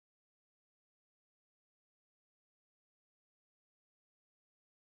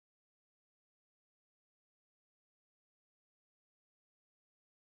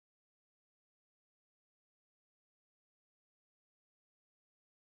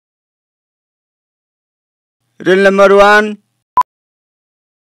Rule number 1.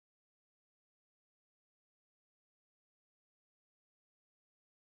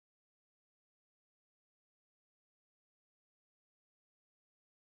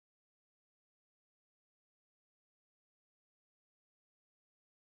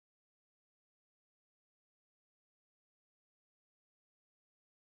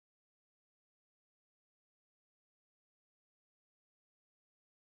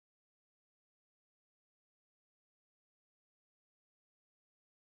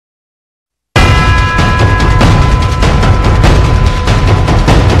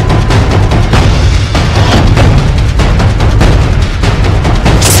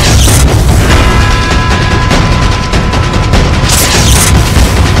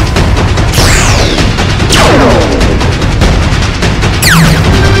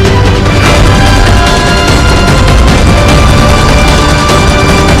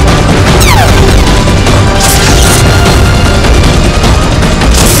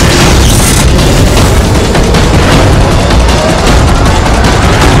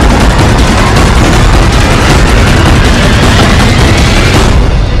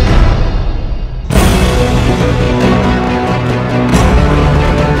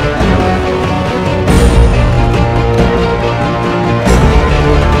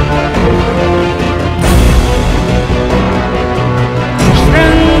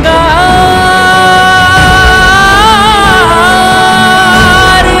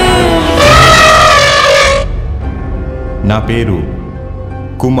 నా పేరు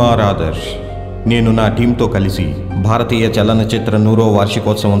కుమార్ ఆదర్శ్. నేను నా టీంతో కలిసి భారతీయ చలనచిత్ర 100వ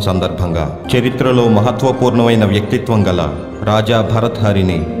వార్షికోత్సవం సందర్భంగా చరిత్రలో మహత్వపూర్ణమైన వ్యక్తిత్వం గల రాజా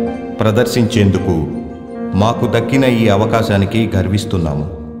భరత్హరిని ప్రదర్శించేందుకు మాకు దక్కిన ఈ అవకాశానికి గర్విస్తున్నాము.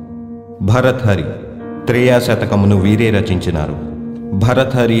 భరత్హరి త్రేయా శతకమును వీరే రచించినారు.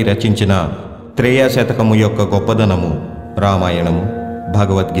 భరత్హరి రచించిన త్రేయా శతకము యొక్క గొప్పదనము రామాయణము,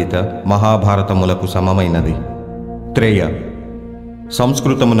 భగవద్గీత, మహాభారతములకు సమమైనది. త్రేయ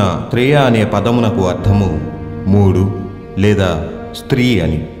సంస్కృతమున త్రేయ అనే పదమునకు అర్థము 3 లేదా స్త్రీ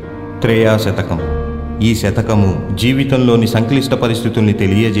అని. త్రేయా శతకం ఈ శతకము జీవితంలోని సంక్లిష్ట పరిస్థితుల్ని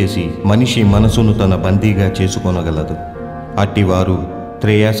తెలియజేసి మనిషి మనసును తన బందీగా చేసుకొనగలదు. అట్టివారు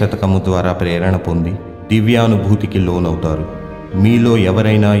త్రేయా శతకము ద్వారా ప్రేరణ పొంది దివ్యానుభూతికి లోనవుతారు. మీలో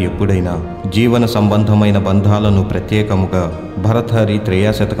ఎవరైనా ఎప్పుడైనా జీవన సంబంధమైన బంధాలను ప్రత్యేకముగా భరత్హరి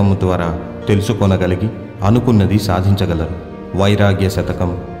త్రేయా శతకము ద్వారా తెలుసుకొనగలిగి అనుకున్నది సాధించగలరు. వైరాగ్య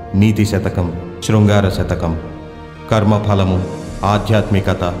శతకం, నీతి శతకం, శృంగార శతకం, కర్మఫలము,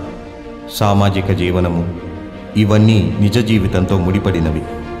 ఆధ్యాత్మికత, సామాజిక జీవనము ఇవన్నీ నిజ జీవితంతో ముడిపడినవి.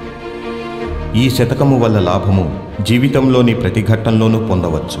 ఈ శతకము వల్ల లాభము జీవితంలోని ప్రతి ఘట్టంలోనూ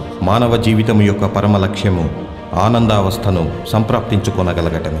పొందవచ్చు. మానవ జీవితం యొక్క పరమ లక్ష్యము ఆనందావస్థను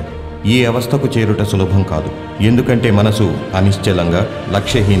సంప్రాప్తించుకొనగలగటమే. ఈ అవస్థకు చేరుట సులభం కాదు. ఎందుకంటే మనసు అనిశ్చలంగా,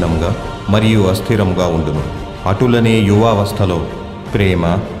 లక్ష్యహీనంగా మరియు అస్థిరంగా ఉండును. అటులనే యువావస్థలో ప్రేమ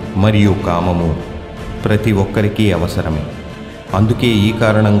మరియు కామము ప్రతి ఒక్కరికి అవసరమే. అందుకే ఈ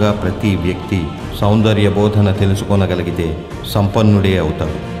కారణంగా ప్రతి వ్యక్తి సౌందర్య బోధన తెలుసుకొనగలిగితే సంపన్నుడే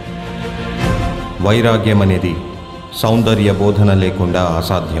అవుతాడు. వైరాగ్యం అనేది సౌందర్య బోధన లేకుండా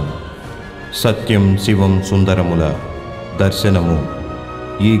అసాధ్యం. సత్యం, శివం, సుందరముల దర్శనము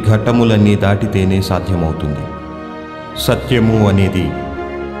ఈ ఘట్టములన్నీ దాటితేనే సాధ్యమవుతుంది. సత్యము అనేది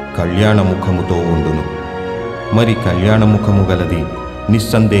కళ్యాణముఖముతో ఉండును. మరి కళ్యాణముఖము గలది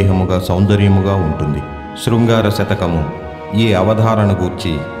నిస్సందేహముగా సౌందర్యముగా ఉంటుంది. శృంగార శతకము ఈ అవధారణ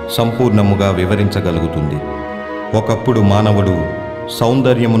గూర్చి సంపూర్ణముగా వివరించగలుగుతుంది. ఒకప్పుడు మానవుడు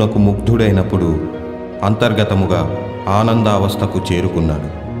సౌందర్యమునకు ముగ్ధుడైనప్పుడు అంతర్గతముగా ఆనందావస్థకు చేరుకున్నాడు.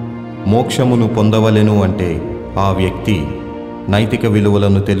 మోక్షమును పొందవలెను అంటే ఆ వ్యక్తి నైతిక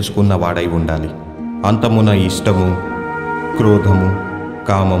విలువలను తెలుసుకున్న వాడై ఉండాలి. అంతమున ఇష్టము, క్రోధము,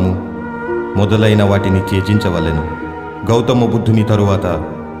 కామము మొదలైన వాటిని త్యజించవలెను. గౌతమ బుద్ధుని తరువాత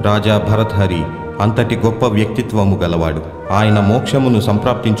రాజా భరత్హరి అంతటి గొప్ప వ్యక్తిత్వము గలవాడు. ఆయన మోక్షమును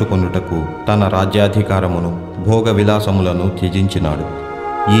సంప్రాప్తించుకొనుటకు తన రాజ్యాధికారమును, భోగ విలాసములను త్యజించినాడు.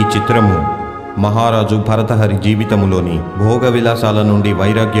 ఈ చిత్రము మహారాజు భరతహరి జీవితములోని భోగ విలాసాల నుండి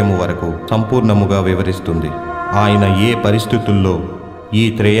వైరాగ్యము వరకు సంపూర్ణముగా వివరిస్తుంది. ఆయన ఏ పరిస్థితుల్లో ఈ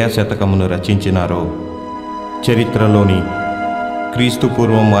త్రేయా శతకమును రచించినారో చరిత్రలోని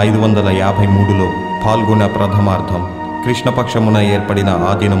క్రీస్తుపూర్వం 553లో పాల్గొన ప్రథమార్థం కృష్ణపక్షమున ఏర్పడిన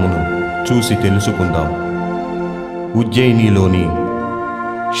ఆ దినమును చూసి తెలుసుకుందాం. ఉజ్జయినిలోని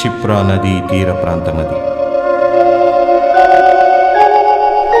క్షిప్రా నదీ తీర ప్రాంతమది.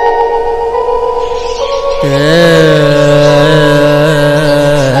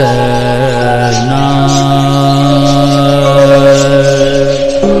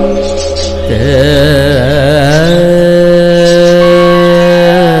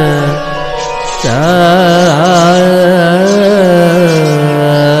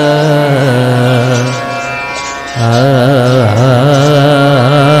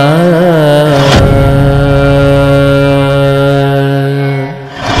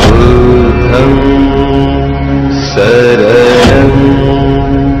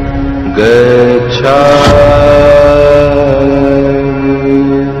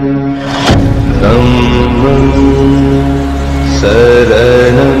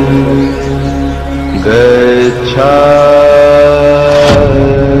 शरणं गच्छामि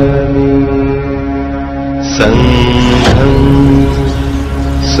संघं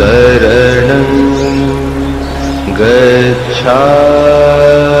शरणं गच्छामि।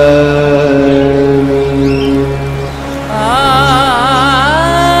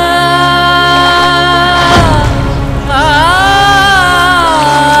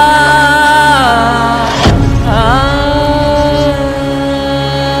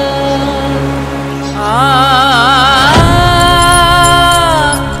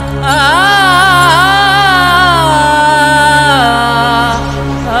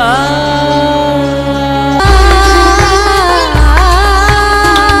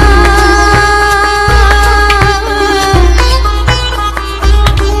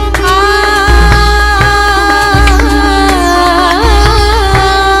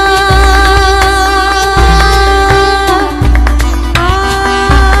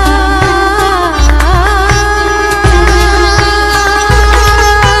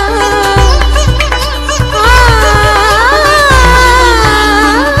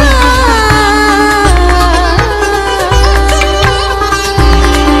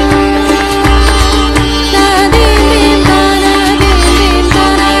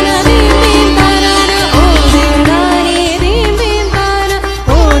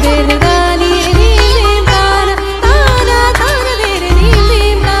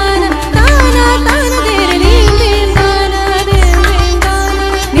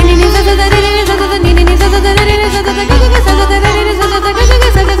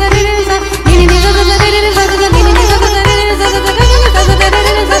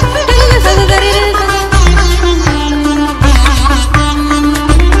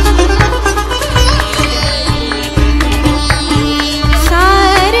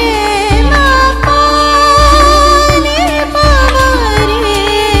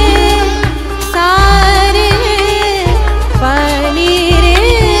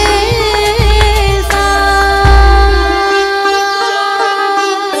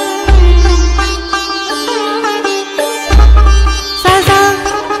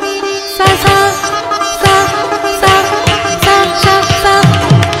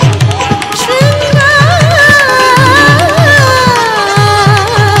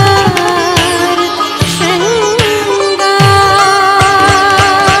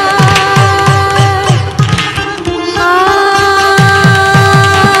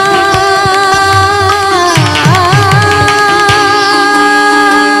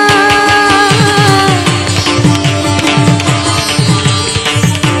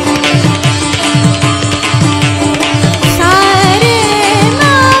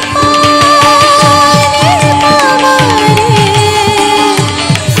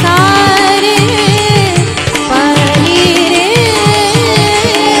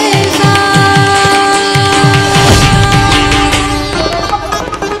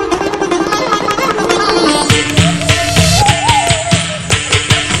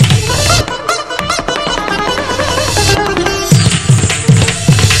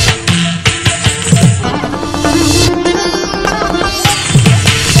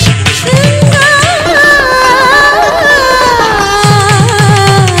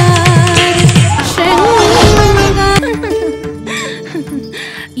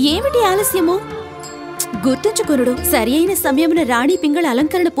 గుర్తుంచుకొనుడు సరి అయిన సమయమున రాణి పింగళ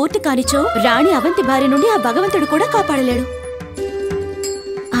అలంకరణ పూర్తి కానిచో రాణి అవంతి భార్య నుండి ఆ భగవంతుడు కూడా కాపాడలేడు.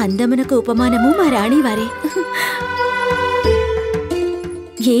 అందమునకు ఉపమానము మా రాణి వారే.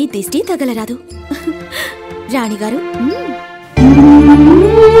 ఏ దిష్టి తగలరాదు. రాణిగారు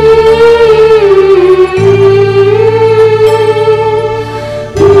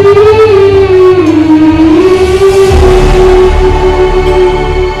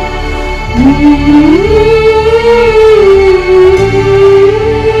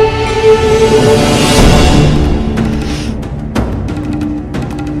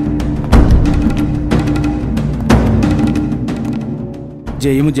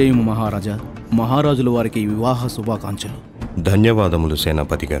జయము జయము మహారాజా. మహారాజుల వారికి వివాహ శుభాకాంక్షలు. ధన్యవాదములు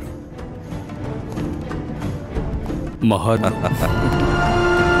సేనాపతి గారు.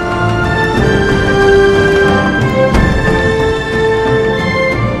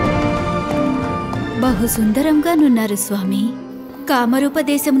 బహు సుందరంగా నున్నారు స్వామి.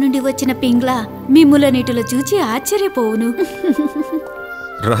 కామరూపదేశం నుండి వచ్చిన పింగ్లా మిమ్ముల నీటిలో చూచి ఆశ్చర్యపోవును.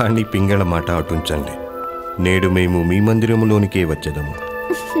 రాణి పింగళ మాట అటుంచండి. నేడు మేము మీ మందిరములోనికే వచ్చేదము.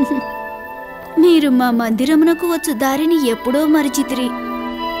 మీరు మా మందిరమునకు వచ్చు దారిని ఎప్పుడో మరిచితిరి.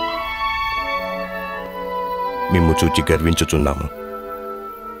 మిమ్ము చూచి గర్వించుచున్నాము.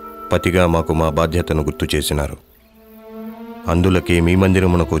 పతిగా మాకు మా బాధ్యతను గుర్తు చేసినారు. అందులకే మీ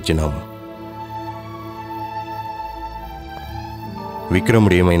మందిరమునకు వచ్చినాము.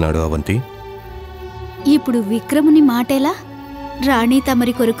 విక్రముడు ఏమైనాడు అవంతి? ఇప్పుడు విక్రముని మాటేలా? రాణి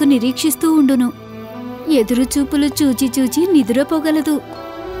తమరి కొరకు నిరీక్షిస్తూ ఉండును. ఎదురు చూపులు చూచి చూచి నిద్రపోగలదు.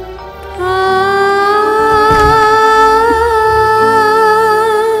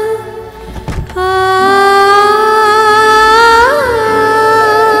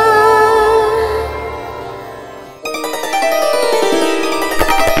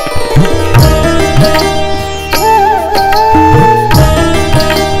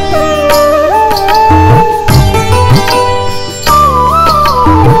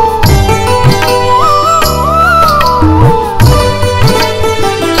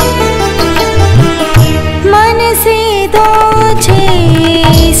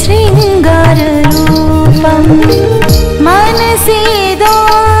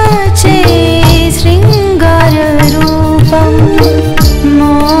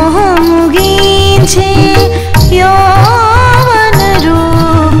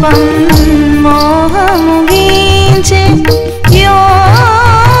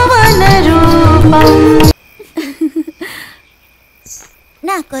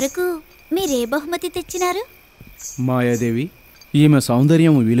 నా కొరకు మీరే బహుమతి తెచ్చినారు? మాయాదేవి, ఈమె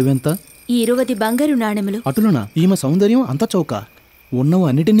సౌందర్యం విలువెంత? 20 బంగారు నాణెములు. అటులనా? ఈమె సౌందర్యం అంత చౌక. ఉన్నవు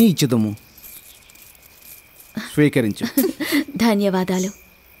అన్నిటినీ ఇచ్చిదము. స్వీకరించు. ధన్యవాదాలు.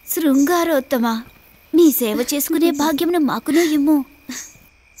 శృంగారోత్తమ, నీ సేవ చేసుకునే భాగ్యమును మాకును ఇమ్ము.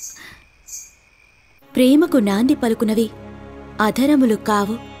 ప్రేమకు నాంది పలుకునవి అధరములు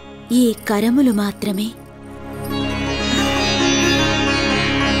కావు, ఈ కరములు మాత్రమే.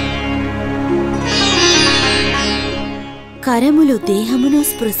 కరములు దేహమును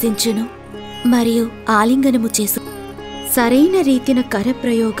స్పృశించును మరియు ఆలింగనము చేసు. సరైన రీతిన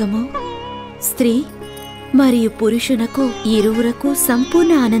కరప్రయోగము స్త్రీ మరియు పురుషునకు ఇరువురకు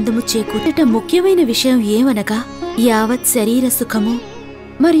సంపూర్ణ ఆనందము చేకూర్చట. ముఖ్యమైన విషయం ఏమనగా యావత్ శరీర సుఖము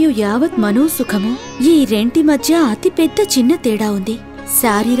మరియు యావత్ మనోసుఖము, ఈ రెంటి మధ్య అతిపెద్ద చిన్న తేడా ఉంది.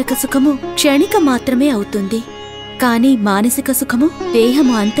 శారీరక సుఖము క్షణిక మాత్రమే అవుతుంది, కానీ మానసిక సుఖము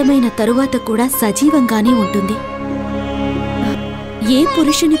దేహము అంతమైన తరువాత కూడా సజీవంగానే ఉంటుంది. ఏ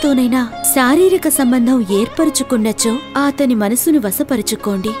పురుషునితోనైనా శారీరక సంబంధం ఏర్పరుచుకున్నచో అతని మనసును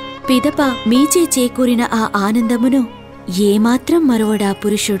వశపరుచుకోండి. పిదప మీచే చేకూరిన ఆ ఆనందమును ఏమాత్రం మరువడా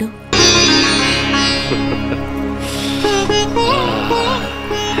పురుషుడు.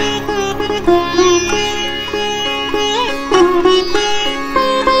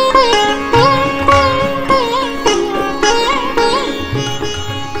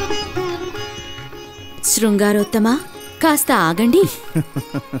 శృంగారోత్తమా, కాస్త ఆగండి.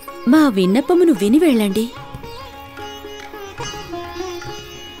 మా విన్నపమును విని వెళ్ళండి.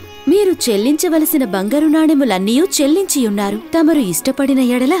 మీరు చెల్లించవలసిన బంగారు నాణెములన్నీ చెల్లించియున్నారు. తమరు ఇష్టపడిన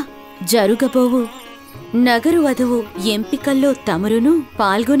ఎడల జరుగబోవు నగరు వధువు ఎంపికల్లో తమరును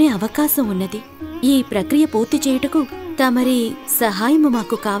పాల్గొనే అవకాశం ఉన్నది. ఈ ప్రక్రియ పూర్తి చేయుటకు తమరి సహాయము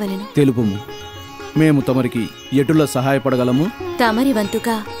మాకు కావలెను. తెలుపుము, మేము తమరికి ఎటులా సహాయపడగలము? తమరి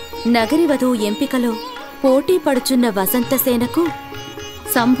వంతుగా నగరి వధువు ఎంపికలో పోటీ పడుచున్న వసంతసేనకు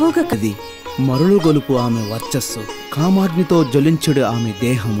సంభోగ అది మరులు గొలుపు ఆమె వర్చస్సు, కామాగ్నితో జ్వలించుడు ఆమె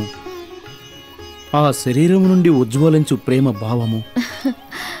దేహము, ఆ శరీరము నుండి ఉజ్వలించు ప్రేమ భావము,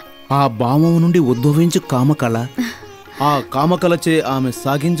 ఆ భావము నుండి ఉద్భవించు కామకళ, ఆ కామకళచే ఆమె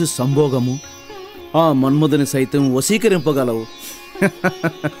సాగించు సంభోగము, ఆ మన్మధుని సైతం వశీకరింపగలవు.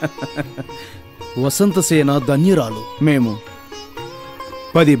 వసంతసేన ధన్యురాలు. మేము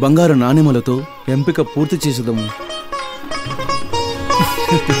 10 బంగారు నాణెములతో ఎంపిక పూర్తి చేసేదము.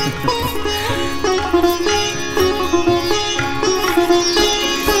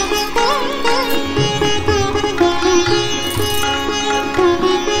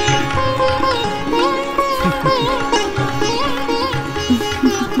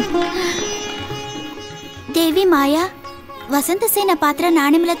 దేవి మాయా, వసంతసేన పాత్ర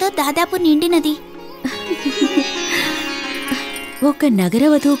నాణెములతో దాదాపు నిండినది. ఒక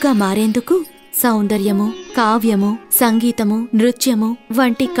నగరవధువుగా మారేందుకు సౌందర్యము, కావ్యము, సంగీతము, నృత్యము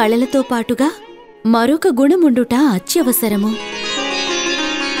వంటి కళలతో పాటుగా మరొక గుణముండుట అత్యవసరము.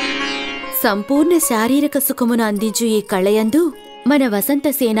 సంపూర్ణ శారీరక సుఖమును అందించు ఈ కళయందు మన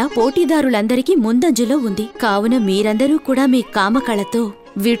వసంతసేన పోటీదారులందరికీ ముందంజలో ఉంది. కావున మీరందరూ కూడా మీ కామకళతో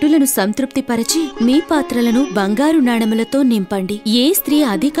విటులను సంతృప్తిపరచి మీ పాత్రలను బంగారు నాణెములతో నింపండి. ఏ స్త్రీ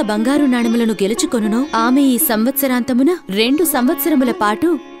అధిక బంగారు నాణెములను గెలుచుకొనునో ఆమె ఈ సంవత్సరాంతమున 2 సంవత్సరముల పాటు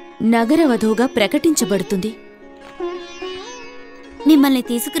నగరవధువుగా ప్రకటించబడుతుంది. మిమ్మల్ని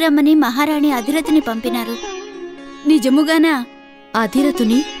తీసుకురమ్మని మహారాణి అధిరథని పంపినారు. నిజముగానా?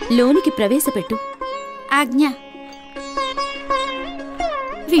 అధిరథుని లోనికి ప్రవేశపెట్టు. ఆజ్ఞ.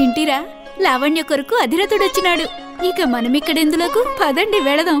 వింటిరా, లావణ్య కొరకు అధిరథుడొచ్చినాడు. ఇక మనమిక్కడెందులకు? పదండి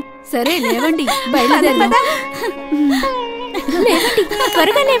వెళదాం. సరే లేవండి, బయలుదేరదాం. లేవండి,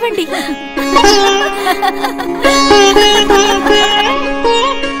 త్వరగా లేవండి.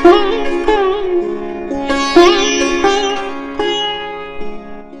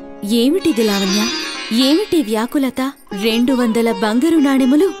 ఏమిటిది లావణ్య? ఏమిటి వ్యాకులత? 200 బంగారు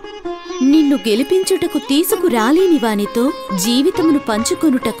నాణెములు నిన్ను గెలిపించుటకు తీసుకురాలేని వానితో జీవితమును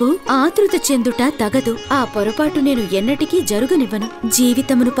పంచుకొనుటకు ఆతృత చెందుట తగదు. ఆ పొరపాటు నేను ఎన్నటికీ జరుగనివ్వను.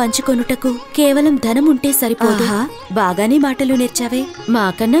 జీవితమును పంచుకొనుటకు కేవలం ధనముంటే సరిపోదు. బాగానే మాటలు నేర్చావే.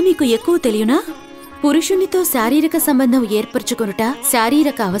 మాకన్నా మీకు ఎక్కువ తెలియనా? పురుషునితో శారీరక సంబంధం ఏర్పరచుకొనుట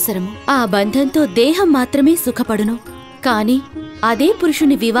శారీరక అవసరము. ఆ బంధంతో దేహం మాత్రమే సుఖపడును. కాని అదే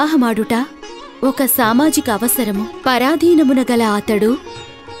పురుషుని వివాహమాడుట ఒక సామాజిక అవసరము. పరాధీనమున గల అతడు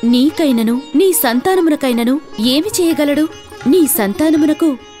నీకైనను నీ సంతానమునకైనను ఏమి చేయగలడు? నీ సంతానమునకు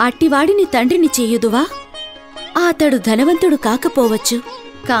అట్టివాడిని తండ్రిని చేయుదువా? అతడు ధనవంతుడు కాకపోవచ్చు,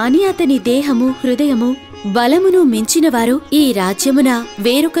 కాని అతని దేహము, హృదయము, బలమును మించినవారు ఈ రాజ్యమున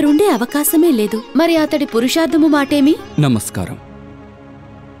వేరొకరుండే అవకాశమే లేదు. మరి అతడి పురుషార్థము మాటేమి? నమస్కారం.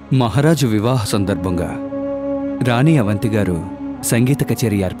 మహారాజు వివాహ సందర్భంగా రాణి అవంతి గారు సంగీత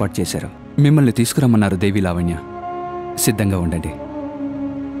కచేరీ ఏర్పాటు చేశారు. మిమ్మల్ని తీసుకురమ్మన్నారు దేవి లావణ్య. సిద్ధంగా ఉండండి.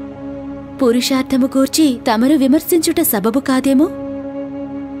 పురుషార్థము కూర్చి తమరు విమర్శించుట సబబు కాదేమో.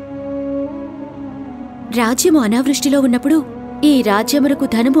 రాజ్యము అనావృష్టిలో ఉన్నప్పుడు, ఈ రాజ్యమునకు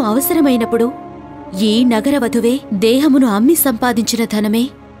ధనము అవసరమైనప్పుడు ఈ నగర వధువే దేహమును అమ్మి సంపాదించిన ధనమే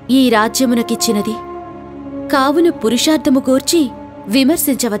ఈ రాజ్యమునకిచ్చినది. కావున పురుషార్థము కూర్చి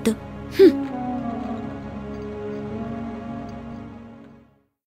విమర్శించవద్దు.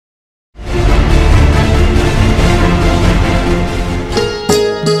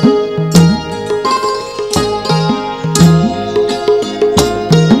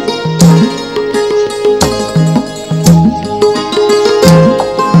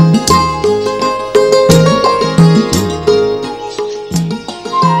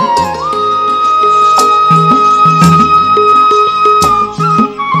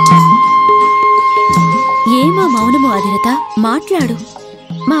 మాట్లాడు.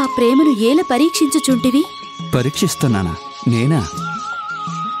 మా ప్రేమను ఏల పరీక్షించుచుంటివి? పరీక్షిస్తున్నానా? నేనా?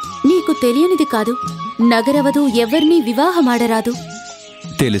 నీకు తెలియనిది కాదు. నగరవధు ఎవ్వర్నీ వివాహమాడరాదు.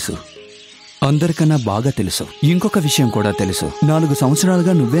 తెలుసు, అందరికన్నా బాగా తెలుసు. ఇంకొక విషయం కూడా తెలుసు. 4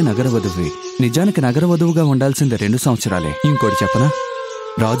 సంవత్సరాలుగా నువ్వే నగరవధువి. నిజానికి నగరవధువుగా ఉండాల్సింది 2 సంవత్సరాలే. ఇంకోటి చెప్పనా?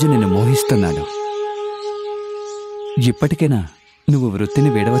 రాజు నిన్ను మోహిస్తున్నాడు. ఇప్పటికైనా నువ్వు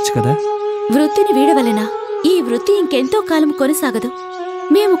వృత్తిని వీడవచ్చు కదా? వృత్తిని వీడవలెనా? ఈ వృత్తి ఇంకెంతో కాలం కొనసాగదు.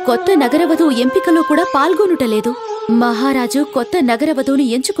 మేము కొత్త నగరవధువు ఎంపికలో కూడా పాల్గొనుటలేదు. మహారాజు కొత్త నగరవధువును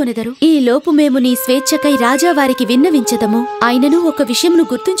ఎంచుకొనెదరు. ఈ లోపు మేము నీ స్వేచ్ఛకై రాజావారికి విన్నవించదము. ఆయనను ఒక విషయమును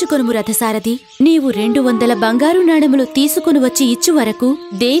గుర్తుంచుకొనుము రథసారథి. నీవు 200 బంగారు నాణెములు తీసుకుని వచ్చి ఇచ్చు వరకు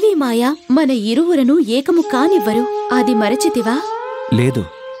దేవీమాయ మన ఇరువురను ఏకము కానివ్వరు. అది మరచితివా? లేదు,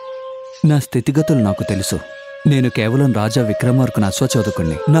 నా స్థితిగతులు నాకు తెలుసు. నేను కేవలం రాజా విక్రమార్కుని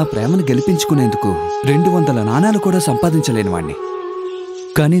అశ్వచోదకుణ్ణి. నా ప్రేమను గెలిపించుకునేందుకు 200 నాణాలు కూడా సంపాదించలేనివాణ్ణి.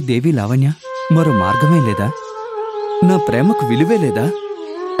 కానీ దేవి లావణ్య, మరో మార్గమే లేదా? నా ప్రేమకు విలువే లేదా?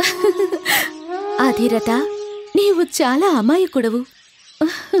 అధిరథ, నీవు చాలా అమాయకుడవు.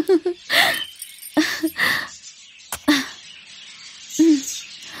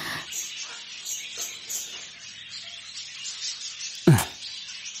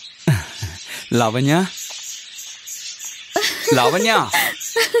 లావణ్య, లావణ్య,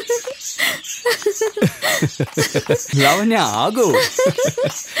 లావణ్య ఆగు.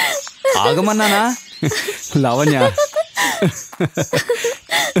 ఆగమన్నానా? లావణ్య,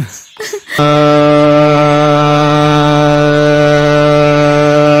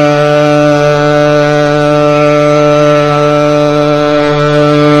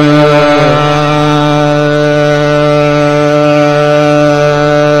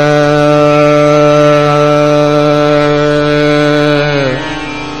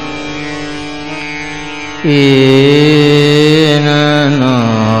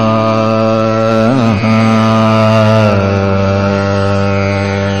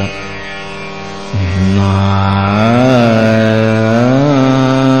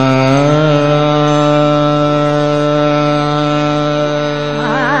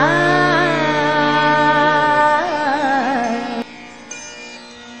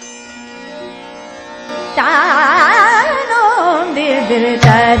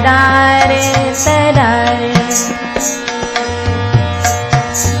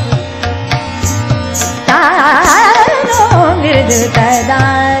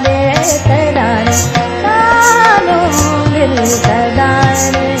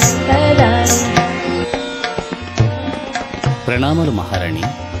 ప్రణామాలు మహారాణి.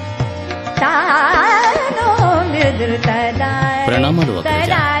 ప్రణామాలు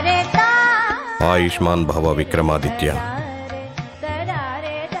అగ్రజ. ఆయుష్మాన్ భవ విక్రమాదిత్య.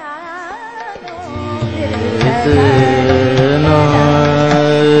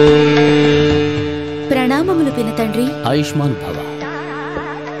 ప్రణామములు పినతండ్రి. ఆయుష్మాన్ భవ.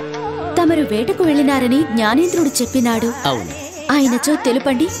 తమరు వేటకు వెళ్ళినారని జ్ఞానేంద్రుడు చెప్పినాడు. అవును. ఆయనచో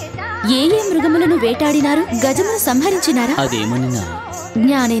తెలుపండి, ఏ ఏ మృగములను వేటాడినారు, గజమును సంహరించినారా? అదేమనినా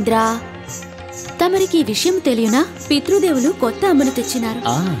జ్ఞానేంద్ర, తమరికి ఈ విషయం తెలియనా? పితృదేవులు కొత్త అమ్మను తెచ్చినారు.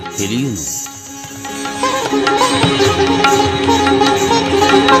 తెలియను.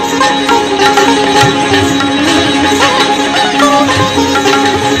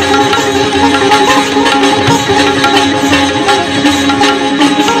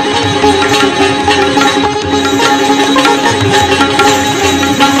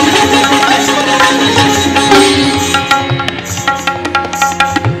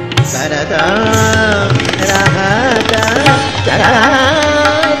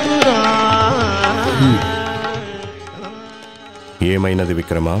 ఏమైనది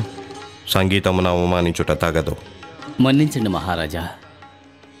విక్రమ? సంగీతమును అవమానించుట తగదు. మన్నించండి మహారాజా.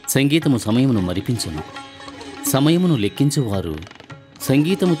 సంగీతము సమయమును మరిపించును. సమయమును లెక్కించువారు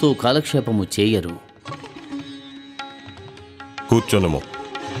సంగీతముతో కాలక్షేపము చేయరు. కూర్చొనుము.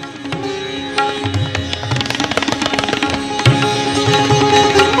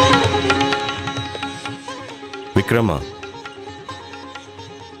 విక్రమ,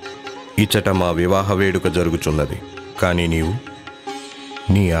 ఇచ్చట మా వివాహ వేడుక జరుగుచున్నది. కానీ నీవు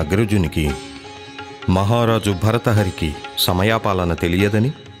నీ అగ్రజునికి మహారాజు భరతహరికి సమయాపాలన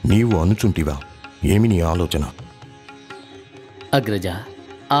తెలియదని నీవు అనుచుంటివా? ఏమి నీ ఆలోచన? అగ్రజ,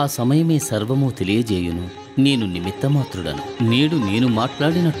 ఆ సమయమే సర్వము తెలియజేయును. నేను నిమిత్తమాత్రుడను. నేడు నేను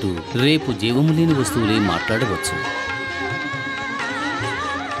మాట్లాడినట్టు రేపు జీవము లేని వస్తువులే మాట్లాడవచ్చు.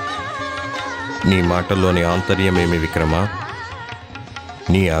 నీ మాటల్లోని ఆంతర్యమేమి విక్రమ?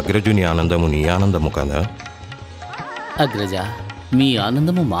 నీ అగ్రజుని ఆనందము నీ ఆనందము కదా? అగ్రజ, మీ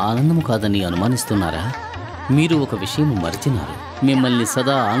ఆనందము మా ఆనందము కాదని అనుమానిస్తున్నారా? మీరు ఒక విషయము మరిచినారు. మిమ్మల్ని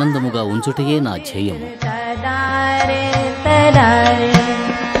సదా ఆనందముగా ఉంచుటయే నా ధ్యేయము.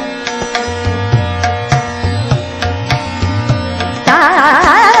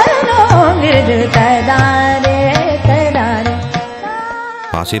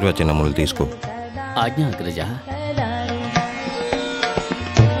 ఆశీర్వచనములు తీసుకో. ఆజ్ఞ అగ్రజ.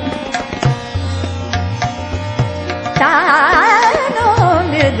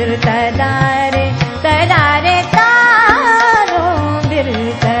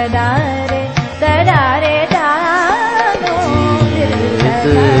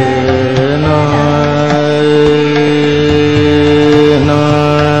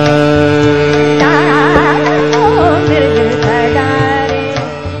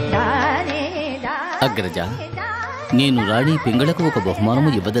 అగ్రజ, నేను రాణి పింగళకు ఒక బహుమానము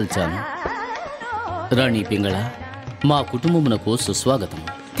ఇవ్వదలిచాను. రాణి పింగళ, మా కుటుంబమునకు సుస్వాగతం.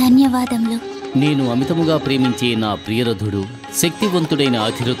 ధన్యవాదములు. నేను అమితముగా ప్రేమించే నా ప్రియరథుడు, శక్తివంతుడైన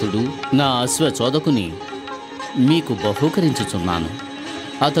అధిరథుడు, నా అశ్వచోదకుని మీకు బహూకరించుచున్నాను.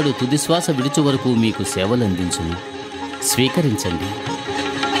 అతడు తుదిశ్వాస విడుచు వరకు మీకు సేవలందించును. స్వీకరించండి.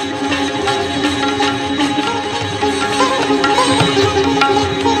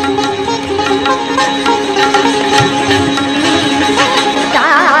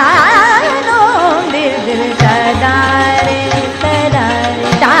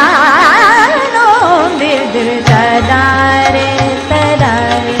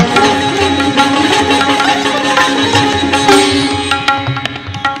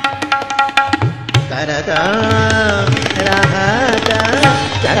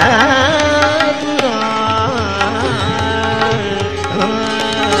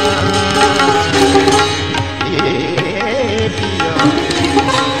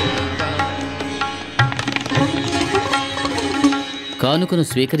 కానుకను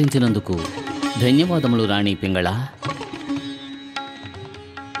స్వీకరించినందుకు ధన్యవాదములు రాణి పింగళ.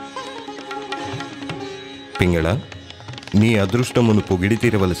 పింగళ, నీ అదృష్టమును పొగిడి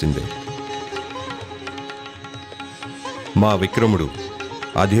తీరవలసిందే. మా విక్రముడు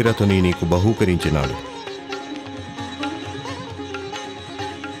అధిరథుని నీకు బహూకరించినాడు.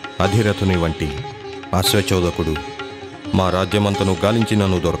 అధిరథుని వంటి అశ్వచోదకుడు మా రాజ్యమంతను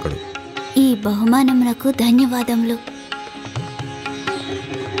గాలించినను దొరకడు. ఈ బహుమానములకు ధన్యవాదములు.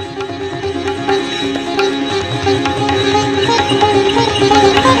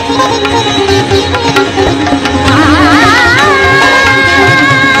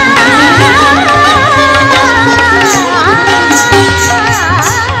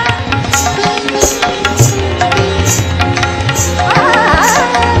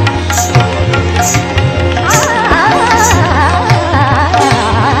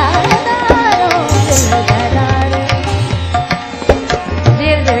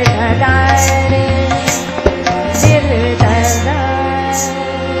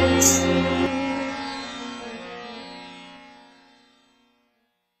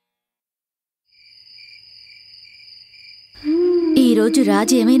 ఈరోజు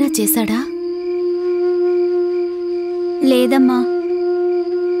రాజు ఏమైనా చేశాడా? లేదమ్మా.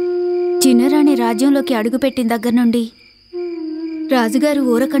 చిన్నరాణి రాజ్యంలోకి అడుగుపెట్టిన దగ్గర నుండి రాజుగారు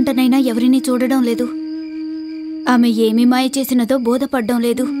ఊరకంటనైనా ఎవరినీ చూడడం లేదు. ఆమె ఏమి మాయ చేసినదో బోధపడ్డం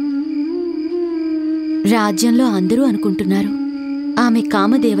లేదు. రాజ్యంలో అందరూ అనుకుంటున్నారు ఆమె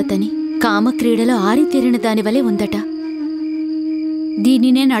కామదేవతని. కామక్రీడలో ఆరితేరిన దానివలే ఉందట.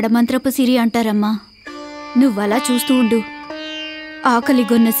 దీనినే నడమంత్రపు సిరి అంటారమ్మా. నువ్వలా చూస్తూ ఉండు.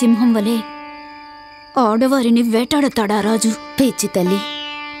 ఆకలిగొన్న సింహం వలె ఆడవారిని వేటాడతాడా రాజు. పిచ్చి తల్లి,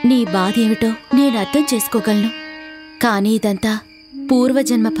 నీ బాధేమిటో నేను అర్థం చేసుకోగలను. కానీ ఇదంతా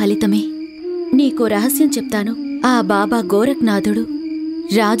పూర్వజన్మ ఫలితమే. నీకో రహస్యం చెప్తాను. ఆ బాబా గోరఖ్నాథుడు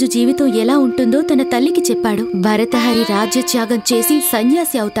రాజు జీవితం ఎలా ఉంటుందో తన తల్లికి చెప్పాడు. భరతహరి రాజ్యత్యాగం చేసి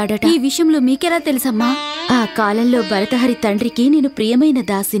సన్యాసి అవుతాడట. ఈ విషయంలో మీకెలా తెలుసమ్మా? ఆ కాలంలో భరతహరి తండ్రికి నేను ప్రియమైన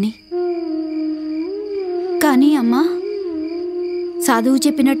దాసిని. కానీ అమ్మా, సాధువు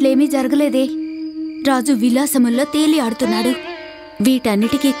చెప్పినట్లేమీ జరగలేదే. రాజు విలాసముల్లో తేలి ఆడుతున్నాడు.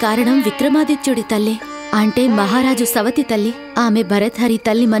 వీటన్నిటికీ కారణం విక్రమాదిత్యుడి తల్లే, అంటే మహారాజు సవతి తల్లి. ఆమె భరతహరి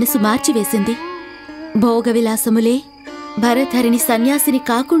తల్లి మనసు మార్చివేసింది. భోగవిలాసములే భరతహరిని సన్యాసిని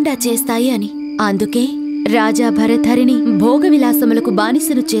కాకుండా చేస్తాయి అని. అందుకే రాజా భరతహరిని భోగవిలాసములకు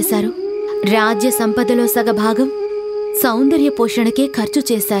బానిసను చేశారు. రాజ్య సంపదలో సగభాగం సౌందర్య పోషణకే ఖర్చు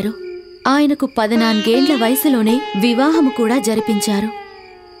చేశారు. ఆయనకు 14 వయసులోనే వివాహము కూడా జరిపించారు.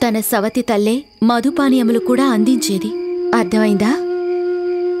 తన సవతి తల్లే మధుపానీయములు కూడా అందించేది. అర్థమైందా?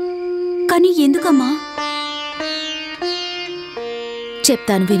 కానీ ఎందుకమ్మా?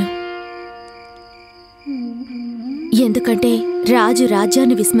 చెప్తాను విను. ఎందుకంటే రాజు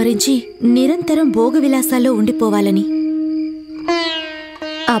రాజ్యాన్ని విస్మరించి నిరంతరం భోగవిలాసాల్లో ఉండిపోవాలని.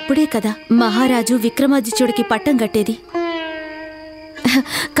 అప్పుడే కదా మహారాజు విక్రమాదిత్యుడికి పట్టం కట్టేది.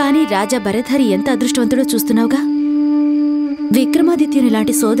 కానీ రాజా భరతహరి ఎంత అదృష్టవంతుడో చూస్తున్నావుగా. విక్రమాదిత్యుని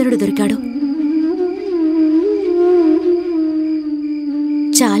లాంటి సోదరుడు దొరికాడు.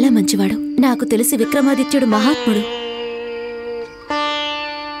 చాలా మంచివాడు. నాకు తెలిసి విక్రమాదిత్యుడు మహాత్ముడు.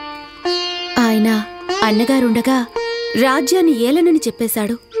 ఆయన అన్నగారుండగా రాజ్యాన్ని ఏలనని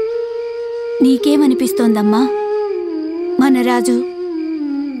చెప్పేశాడు. నీకేమనిపిస్తోందమ్మా? మన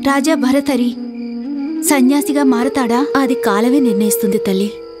రాజా భరతహరి సన్యాసిగా మారతాడా? అది కాలమే నిర్ణయిస్తుంది తల్లి.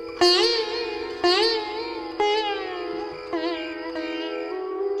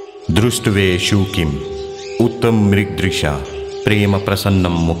 దృష్టువేషు కిం ఉత్తం మృగ్దృశ ప్రేమ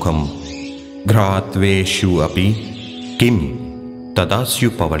ప్రసన్నం ముఖం ఘ్రాత్వేషు అపి కిం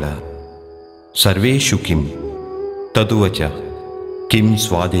తదాస్యు పవళ సర్వేషు కిం తదువచ కిం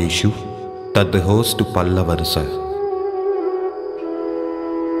స్వాదేషు తద్హోస్తు పల్లవరస.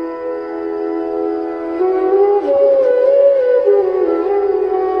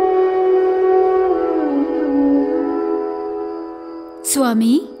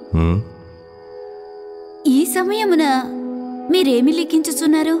 స్వామి, ఈ సమయమున మీరేమి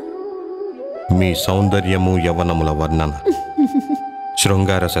లిఖించుచున్నారు? మీ సౌందర్యము యవనముల వర్ణన.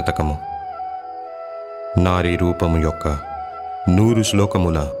 శృంగార శతకము. నారీ రూపము యొక్క 100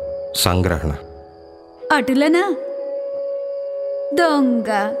 శ్లోకముల సంగ్రహణ. అటులనా? దొంగ!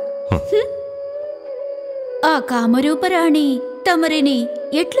 ఆ కామరూపరాణి తమరిని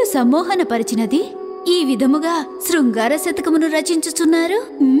ఎట్లు సమ్మోహనపరిచినది? ఈ విధముగా శృంగార శతకమును రచించుచున్నారు.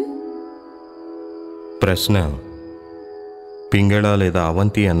 ప్రశ్న పింగళ లేదా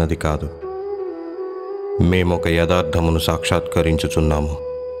అవంతి అన్నది కాదు. మేమొక యథార్థమును సాక్షాత్కరించుచున్నాము.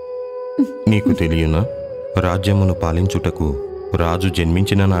 నీకు తెలియనా? రాజ్యమును పాలించుటకు రాజు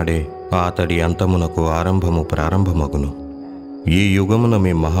జన్మించిన నాడే అతడి అంతమునకు ఆరంభము ప్రారంభమగును. ఈ యుగమున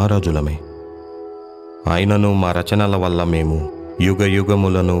మేం మహారాజులమే. అయినను మా రచనల వల్ల మేము యుగ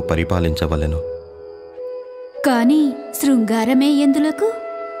యుగములను పరిపాలించవలెను. కాని శృంగారమే ఎందులకు?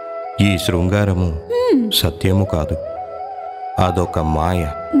 ఈ శృంగారము సత్యము కాదు, అదొక మాయ.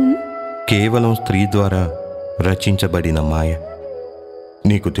 కేవలం స్త్రీ ద్వారా రచించబడిన మాయ.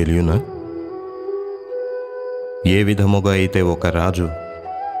 నీకు తెలియనా? ఏ విధముగా అయితే ఒక రాజు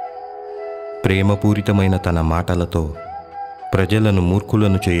ప్రేమపూరితమైన తన మాటలతో ప్రజలను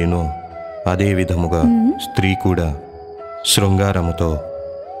మూర్ఖులను చేయునో, అదే విధముగా స్త్రీ కూడా శృంగారముతో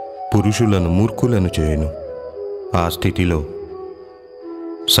పురుషులను మూర్ఖులను చేయును. ఆ స్థితిలో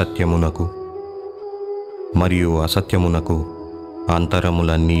సత్యమునకు మరియు అసత్యమునకు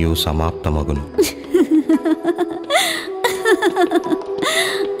అంతరములన్నీ సమాప్తమగును.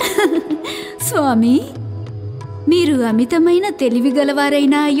 స్వామి, మీరు అమితమైన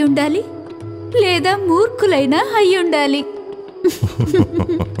తెలివిగలవారైనా అయ్యుండాలి, లేదా మూర్ఖులైనా అయ్యుండాలి.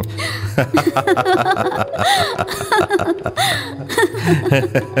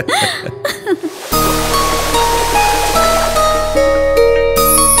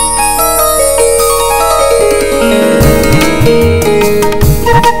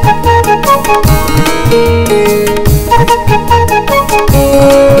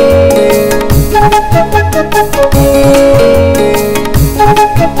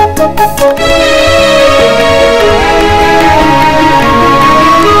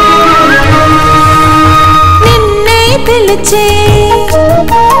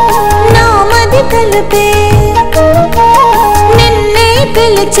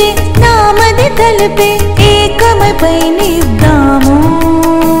 కలిపి ఏకమై పయనిద్దాము.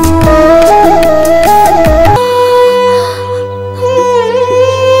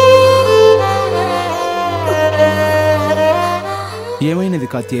 ఏమైనది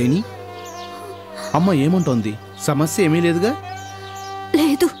కాత్యాయని? అమ్మ ఏమంటోంది? సమస్య ఏమీ లేదుగా?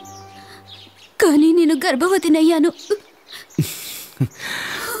 లేదు, కానీ నేను గర్భవతినయ్యాను.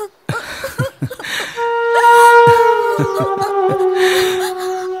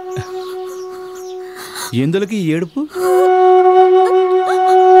 ఎందులకి ఈ ఏడుపు?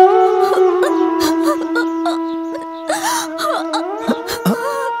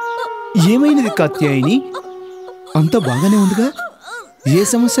 ఏమైనది కాత్యాయని? అంతా బాగానే ఉందిగా? ఏ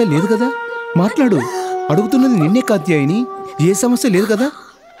సమస్య లేదు కదా? మాట్లాడు. అడుగుతున్నది నిన్నే కాత్యాయని. ఏ సమస్య లేదు కదా?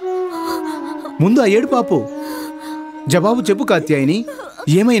 ముందు ఆ ఏడు పాపు జవాబు చెప్పు కాత్యాయని.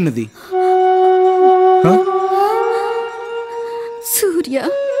 ఏమైనది? సూర్య,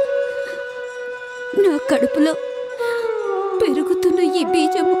 నా కడుపులో పెరుగుతున్న ఈ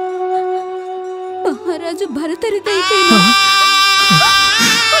బీజము మహారాజు భరతరిదైపోయింది.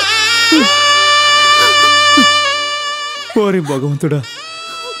 ఓరి భగవంతుడా,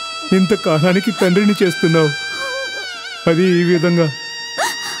 ఇంత కాలానికి తండ్రిని చేస్తున్నావు, అది ఈ విధంగా?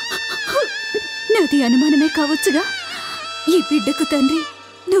 నాది అనుమానమే కావచ్చుగా. ఈ బిడ్డకు తండ్రి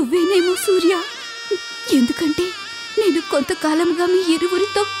నువ్వేనేమో సూర్య. ఎందుకంటే నేను కొంతకాలంగా మీ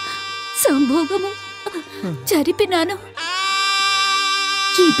ఇరువురితో సంభోగము జరిపినాను.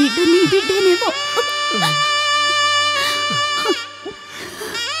 ఈ బిడ్డ నీ బిడ్డేనేమో.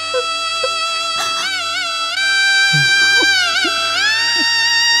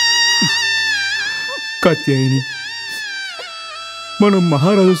 కాత్యాయని, మనం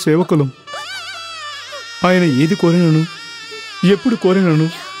మహారాజు సేవకులం. ఆయన ఏది కోరినను ఎప్పుడు కోరినను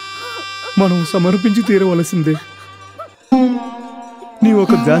మనం సమర్పించి తీరవలసిందే. నీ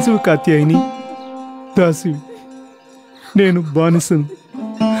ఒక దాసివి కాత్యాయని, దాసివి. నేను బానిసను.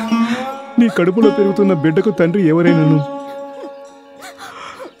 నీ కడుపులో పెరుగుతున్న బిడ్డకు తండ్రి ఎవరైనాను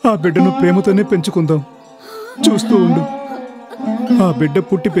ఆ బిడ్డను ప్రేమతోనే పెంచుకుందాం. చూస్తూ ఉండు. ఆ బిడ్డ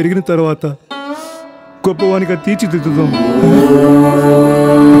పుట్టి పెరిగిన తర్వాత గొప్పవానిగా తీర్చిదిద్దుదాం.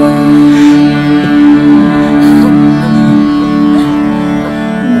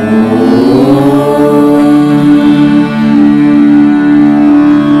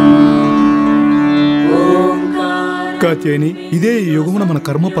 కాత్యాయని, ఇదే ఈ యుగమున మన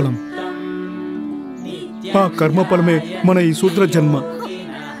కర్మఫలం. ఆ కర్మఫలమే మన ఈ శూద్ర జన్మ.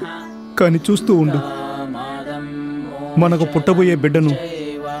 కానీ చూస్తూ ఉండు, మనకు పుట్టబోయే బిడ్డను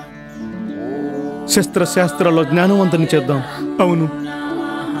శస్త్రశాస్త్రాల్లో జ్ఞానవంతుని చేద్దాం. అవును,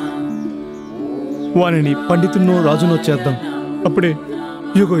 వానిని పండితున్నో రాజునో చేద్దాం. అప్పుడే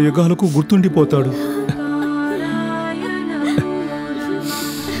యుగ యుగాలకు గుర్తుండిపోతాడు.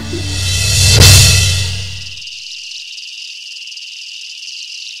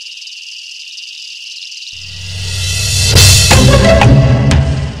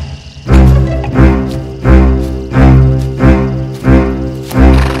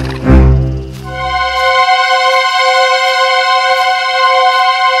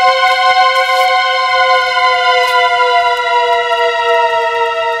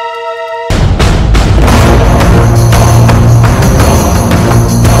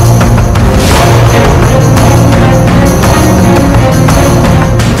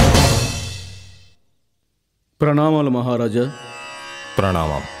 ప్రణామాలు మహారాజా.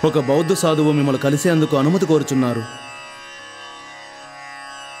 ప్రణామం. ఒక బౌద్ధ సాధువు మిమ్మల్ని కలిసేందుకు అనుమతి కోరుచున్నారు.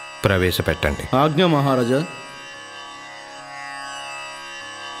 ప్రవేశపెట్టండి. ఆజ్ఞ మహారాజా.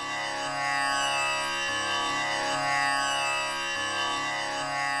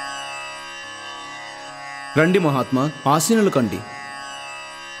 రండి మహాత్మా, ఆసీనులు కండి.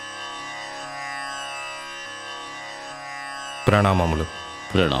 ప్రణామములు.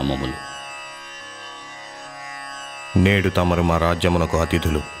 ప్రణామములు. నేడు తమరు మా రాజ్యమునకు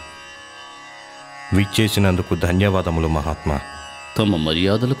అతిథులు. విచ్చేసినందుకు ధన్యవాదములు మహాత్మా. తమ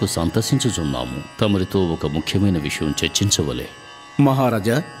మర్యాదలకు సంతసించుచున్నాము. తమరితో ఒక ముఖ్యమైన విషయం చర్చించవలే.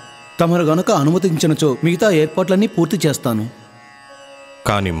 మహారాజా, తమరు గనుక అనుమతించినచో మిగతా ఏర్పాట్లన్నీ పూర్తి చేస్తాను.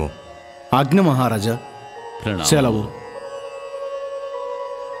 కానిము. ఆజ్ఞ మహారాజా. సెలవు.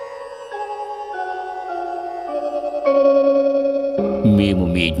 మేము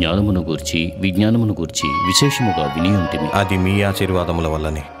మీ జ్ఞానమును గూర్చి విజ్ఞానమును గూర్చి విశేషముగా వినియుంటిమి. అది మీ ఆశీర్వాదముల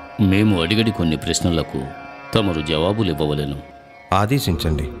వల్లనే. మేము అడిగడి కొన్ని ప్రశ్నలకు తమరు జవాబులు ఇవ్వవలెను.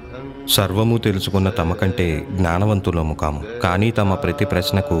 ఆదేశించండి. సర్వము తెలుసుకున్న తమ కంటే జ్ఞానవంతులము కాము. కానీ తమ ప్రతి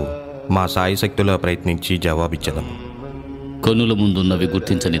ప్రశ్నకు మా సాయశక్తులా ప్రయత్నించి జవాబిచ్చదము. కన్నుల ముందున్నవి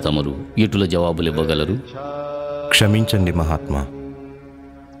గుర్తించని తమరు ఎటుల జవాబులు ఇవ్వగలరు? క్షమించండి మహాత్మా.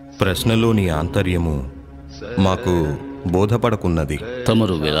 ప్రశ్నలోని ఆంతర్యము మాకు బోధపడకున్నది.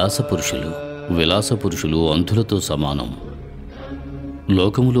 తమరు విలాస పురుషులు అంధులతో సమానం.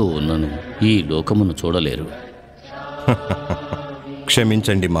 లోకములో ఉన్నను ఈ లోకమును చూడలేరు.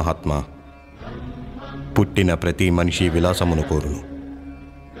 క్షమించండి మహాత్మా. పుట్టిన ప్రతి మనిషి విలాసమును కోరును.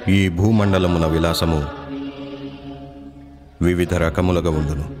 ఈ భూమండలమున విలాసము వివిధ రకములుగా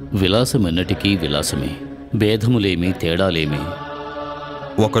ఉండును. విలాసమెన్నటికీ విలాసమే, భేదములేమి తేడాలేమి.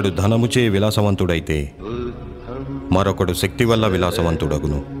 ఒకడు ధనముచే విలాసవంతుడైతే మరొకడు శక్తి వల్ల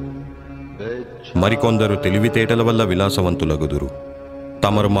విలాసవంతుడగును. మరికొందరు తెలివితేటల వల్ల విలాసవంతులగుదురు.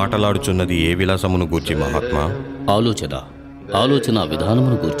 తమరు మాటలాడుచున్నది ఏ విలాసమును గూర్చి మహాత్మా? ఆలోచన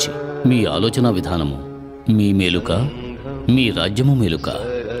విధానమును గూర్చి. మీ ఆలోచన విధానము మీ మేలుక, మీ రాజ్యము మేలుక?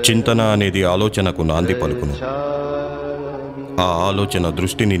 చింతన అనేది ఆలోచనకు నాంది పలుకును. ఆ ఆలోచన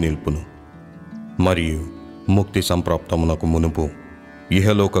దృష్టిని నిలుపును మరియు ముక్తి సంప్రాప్తమునకు మునుపు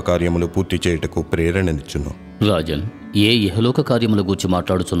ఇహలోక కార్యములు పూర్తి చేయుటకు ప్రేరణనిచ్చును. రాజన్, ఏ ఇహలోక కార్యముల గూర్చి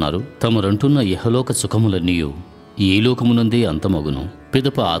మాట్లాడుచున్నారు? తమరంటున్న ఇహలోక సుఖములన్నీయు ఏ లోకమునందే అంతమగును.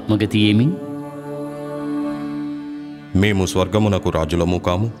 పిదప ఆత్మగతి ఏమి? మేము స్వర్గమునకు రాజులము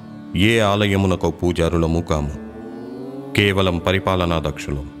కాము, ఏ ఆలయమునకు పూజారులము కాము. కేవలం పరిపాలనా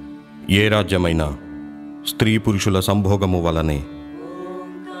దక్షులం. ఏ రాజ్యమైనా స్త్రీ పురుషుల సంభోగము వలనే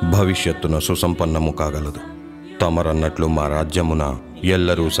భవిష్యత్తున సుసంపన్నము కాగలదు. తమరన్నట్లు మా రాజ్యమున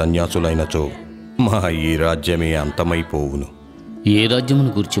ఎల్లరూ సన్యాసులైనచో మా ఈ రాజ్యమే అంతమైపోవును. ఏ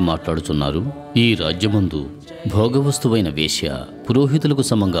రాజ్యమును గురించి మాట్లాడుచున్నారు? ఈ రాజ్యమందు భోగవస్తువైన వేశ్య పురోహితులకు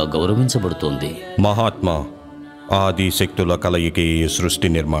సమంగా గౌరవించబడుతోంది. మహాత్మా, ఆది శక్తుల కలయికే ఈ సృష్టి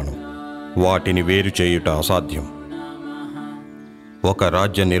నిర్మాణం. వాటిని వేరు చేయుట అసాధ్యం. ఒక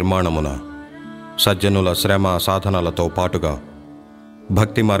రాజ్య నిర్మాణమున సజ్జనుల శ్రమ సాధనలతో పాటుగా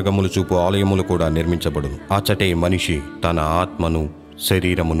భక్తి మార్గములు చూపు ఆలయములు కూడా నిర్మించబడును. అచటే మనిషి తన ఆత్మను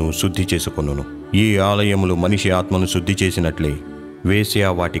శరీరమును శుద్ధి చేసుకొనును. ఈ ఆలయములు మనిషి ఆత్మను శుద్ధి చేసినట్లే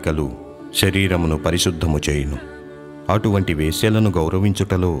వేశ్యావాటికలు శరీరమును పరిశుద్ధము చేయును. అటువంటి వేశ్యలను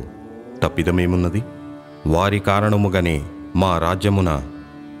గౌరవించుటలో తప్పిదమేమున్నది? వారి కారణముగానే మా రాజ్యమున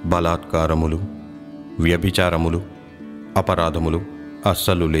బలాత్కారములు, వ్యభిచారములు, అపరాధములు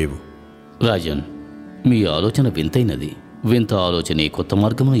అస్సలు లేవు. రాజన్, మీ ఆలోచన వింతైనది. వింత ఆలోచనే కొత్త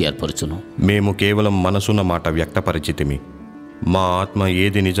మార్గమును ఏర్పరచును. మేము కేవలం మనసున్న మాట వ్యక్తపరిచితిమి. మా ఆత్మ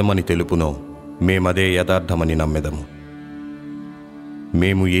ఏది నిజమని తెలుపునో మేమదే యథార్థమని నమ్మెదము.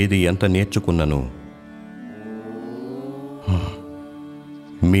 మేము ఏది ఎంత నేర్చుకున్నను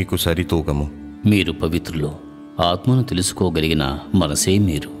మీకు సరితూగము. మీరు పవిత్రులు, ఆత్మను తెలుసుకోగలిగిన మనసే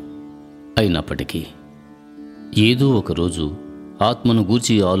మీరు. అయినప్పటికీ ఏదో ఒకరోజు ఆత్మను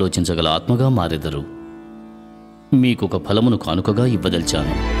గూర్చి ఆలోచించగల ఆత్మగా మారెదరు. మీకొక ఫలమును కానుకగా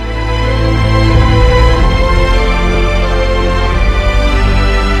ఇవ్వదలిచాను.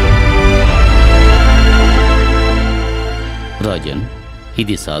 రాజన్,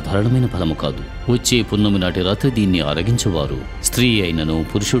 ఇది సాధారణమైన ఫలము కాదు. వచ్చే పున్నమి నాటి రాత్రి దీన్ని ఆరగించువారు స్త్రీ అయినను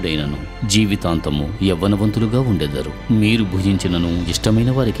పురుషుడైనను జీవితాంతము యవ్వనవంతులుగా ఉండెదరు. మీరు భుజించినను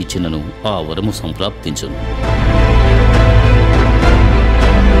ఇష్టమైన వారికి ఇచ్చినను ఆ వరము సంప్రాప్తించును.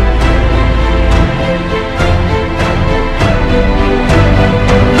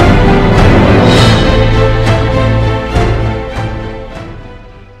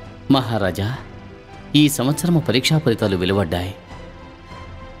 మహారాజా, ఈ సంవత్సరము పరీక్షా ఫలితాలు వెలువడ్డాయి.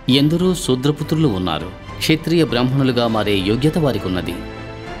 ఎందరో శూద్రపుత్రులు ఉన్నారు. క్షత్రియ బ్రాహ్మణులుగా మారే యోగ్యత వారికి ఉన్నది.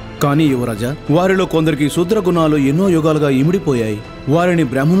 కానీ యువరాజా, వారిలో కొందరికి శూద్ర గుణాలు ఎన్నో యుగాలుగా ఇమిడిపోయాయి. వారిని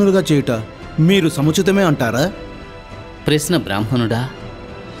బ్రాహ్మణులుగా చేయుట మీరు సముచితమే అంటారా? ప్రశ్న బ్రాహ్మణుడా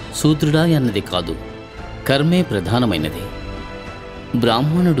శూద్రుడా అన్నది కాదు, కర్మే ప్రధానమైనది.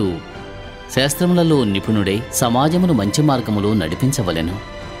 బ్రాహ్మణుడు శాస్త్రములలో నిపుణుడై సమాజమును మంచి మార్గములో నడిపించవలెను.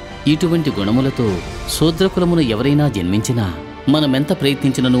 ఇటువంటి గుణములతో శూద్రకులమును ఎవరైనా జన్మించినా మనమెంత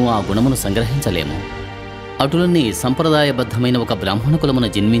ప్రయత్నించినను ఆ గుణమును సంగ్రహించలేము. అటులనే సంప్రదాయబద్ధమైన ఒక బ్రాహ్మణ కులమున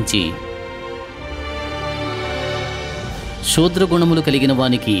జన్మించి శూద్రగుణములు కలిగిన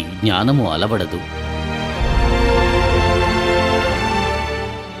వానికి జ్ఞానము అలవడదు.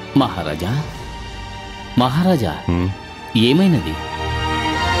 మహారాజా ఏమైనది?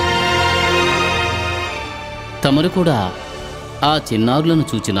 తమరు కూడా ఆ చిన్నారులను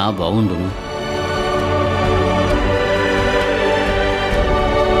చూచినా బావుండును.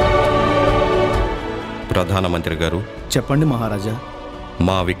 ప్రధానమంత్రి గారు, చెప్పండి మహారాజా.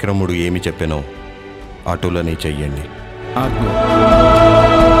 మా విక్రముడు ఏమి చెప్పెనో అటులనే చెయ్యండి. ఆజ్ఞ.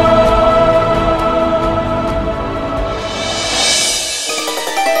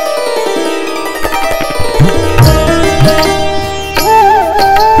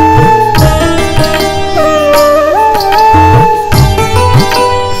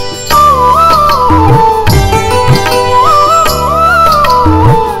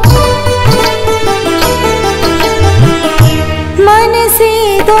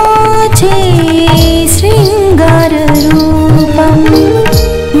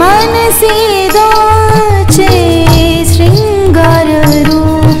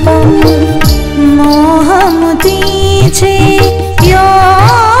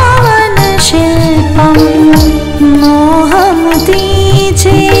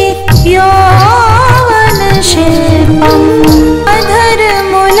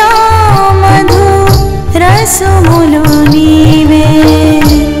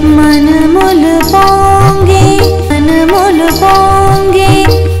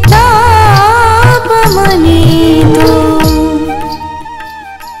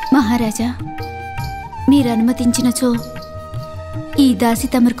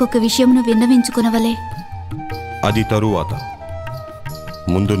 దయచేసి తమరికొక విషయమును విన్నవించుకునవలే. అది తరువాత.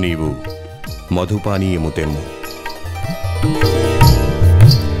 ముందు నీవు మధుపానీయము తెమ్ము.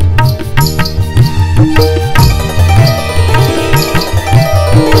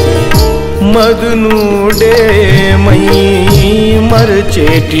 మధునూడే మై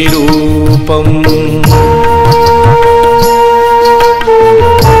మరచేటి రూపం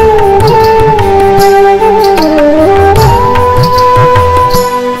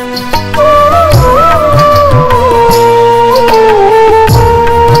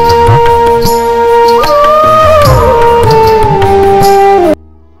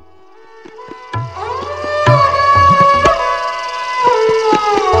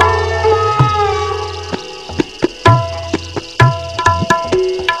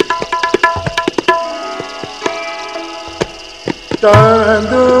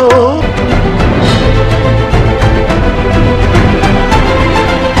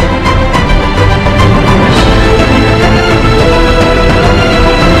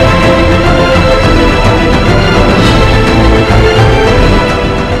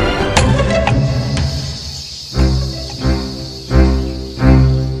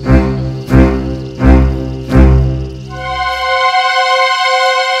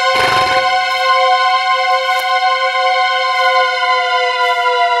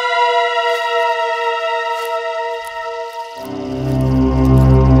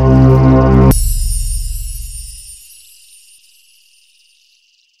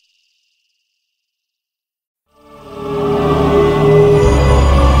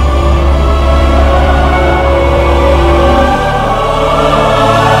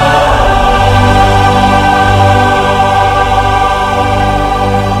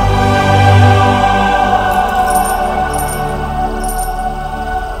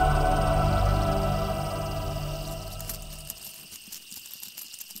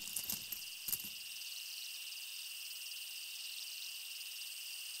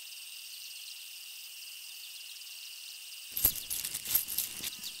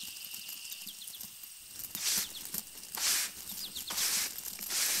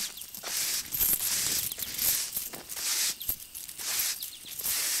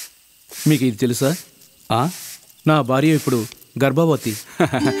మీకు ఇది తెలుసా? నా భార్య ఇప్పుడు గర్భవతి.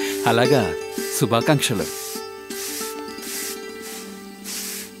 అలాగా, శుభాకాంక్షలు.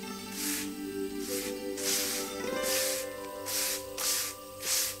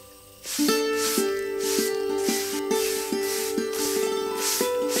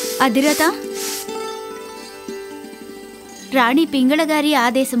 అధిరథ, రాణి పింగళ గారి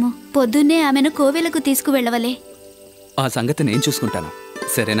ఆదేశము. పొద్దున్నే ఆమెను కోవెలకు తీసుకువెళ్ళవలే. ఆ సంగతి నేను చూసుకుంటాను,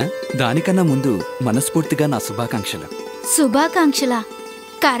 సరేనా? దానికన్నా ముందు మనస్ఫూర్తిగా నా శుభాకాంక్షలు. శుభాకాంక్షల?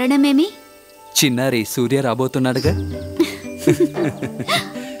 కారణమేమి? చిన్నారి సూర్య రాబోతున్నాడుగా.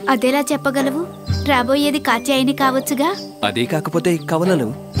 అదెలా చెప్పగలవు? రాబోయేది కాత్యాయని కావచ్చుగా. అదే కాకపోతే కవలలు.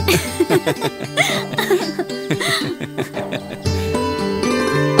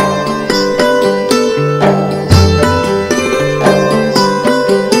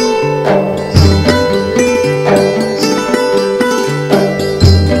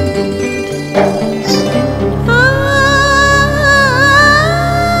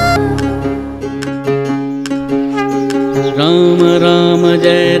 राम राम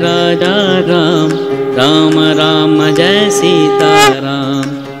जय राजा राम, राम राम जय सीताराम,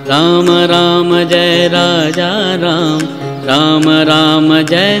 राम राम जय राजा राम, राम राम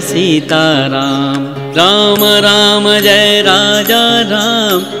जय सीताराम, राम राम जय राजा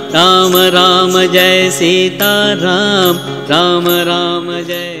राम, राम राम जय सीताराम, राम राम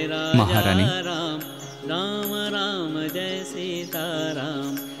जय राजा महारानी, राम राम जय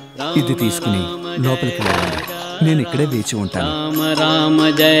सीताराम, ఇది తీసుకుని లోపలికి వెళ్ళండి. నేను ఇక్కడే వేచి ఉంటాను. राम राम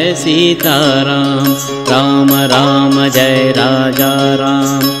जय सीताराम, राम राम जय राजा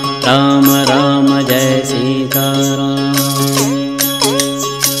राम, राम राम जय सीताराम।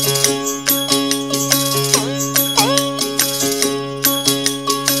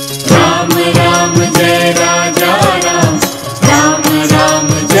 राम राम जय राजा राम, राम राम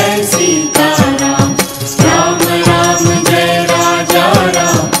जय सीताराम, राम राम जय राजा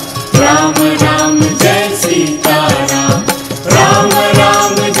राम, राम राम जय सीताराम, राम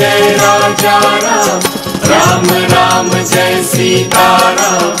राम जय राजा राम, राम राम जय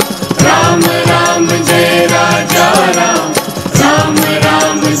सीताराम, राम राम जय राजा राम, राम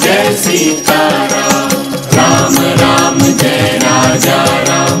राम जय सीताराम, राम राम जय राजा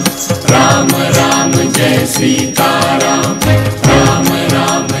राम, राम राम जय सीताराम, राम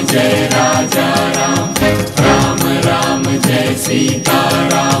राम जय राजा राम, राम राम जय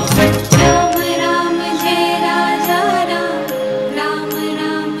सीताराम, राम राम जय राजा राम, राम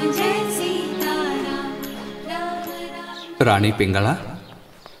రాణి పింగళ,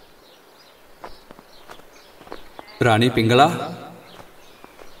 రాణి పింగళ,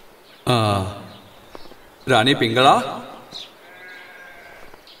 రాణి పింగళ,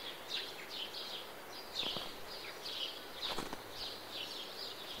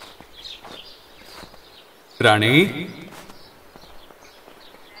 రాణి,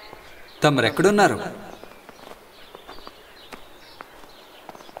 తమరెక్కడున్నారు?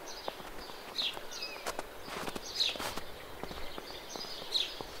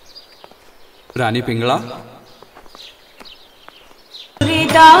 రాణి పింగళ,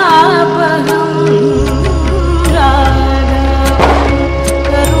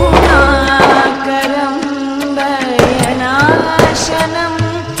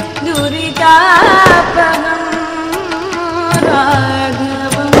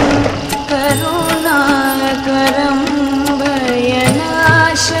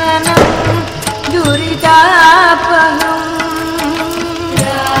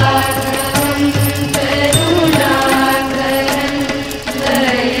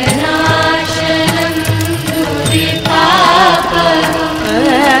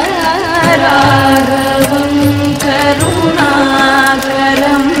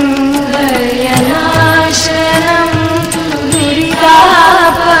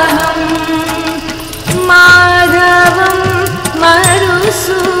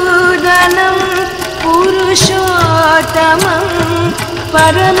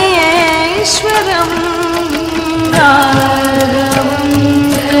 परमेश्वरं राघवं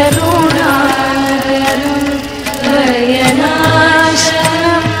करुणाकरं भयनाशनं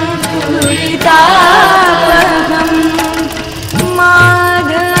दुरितापहं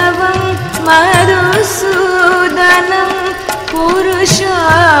माधवं मधुसूदनं पुरुषोत्तमं.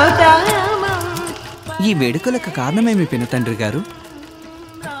 ఈ వేడుకలకు కారణమేమి పినతండ్రి గారు?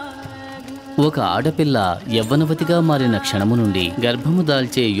 ఒక ఆడపిల్ల యవ్వనవతిగా మారిన క్షణము నుండి గర్భము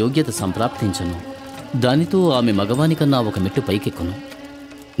దాల్చే యోగ్యత సంప్రాప్తించును. దానితో ఆమె మగవాని కన్నా ఒక మెట్టు పైకెక్కును.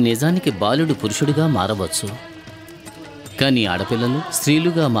 నిజానికి బాలుడు పురుషుడిగా మారవచ్చు, కానీ ఆడపిల్లలు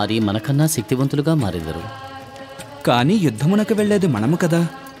స్త్రీలుగా మారి మనకన్నా శక్తివంతులుగా మారెదరు. కానీ యుద్ధమునకు వెళ్ళేది మనము కదా.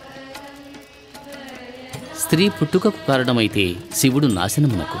 స్త్రీ పుట్టుకకు కారణమైతే శివుడు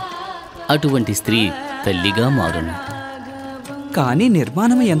నాశనమునకు. అటువంటి స్త్రీ తల్లిగా మారును. కానీ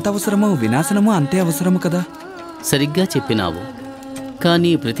నిర్మాణము ఎంత అవసరమో వినాశనము అంతే అవసరము కదా. సరిగ్గా చెప్పినావు.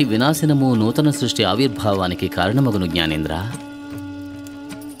 కానీ ప్రతి వినాశనము నూతన సృష్టి ఆవిర్భావానికి కారణమగును జ్ఞానేంద్ర.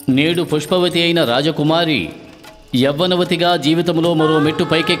 నేడు పుష్పవతి అయిన రాజకుమారి యవ్వనవతిగా జీవితంలో మరో మెట్టు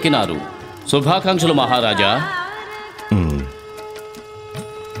పైకెక్కినారు. శుభాకాంక్షలు మహారాజా.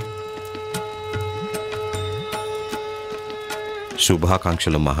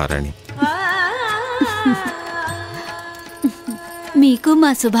 శుభాకాంక్షలు మహారాణి. మీకు మా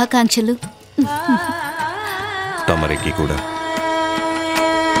శుభాకాంక్షలు. తమరికి కూడా.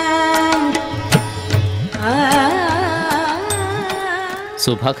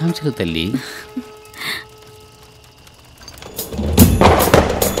 శుభాకాంక్షలు తల్లి.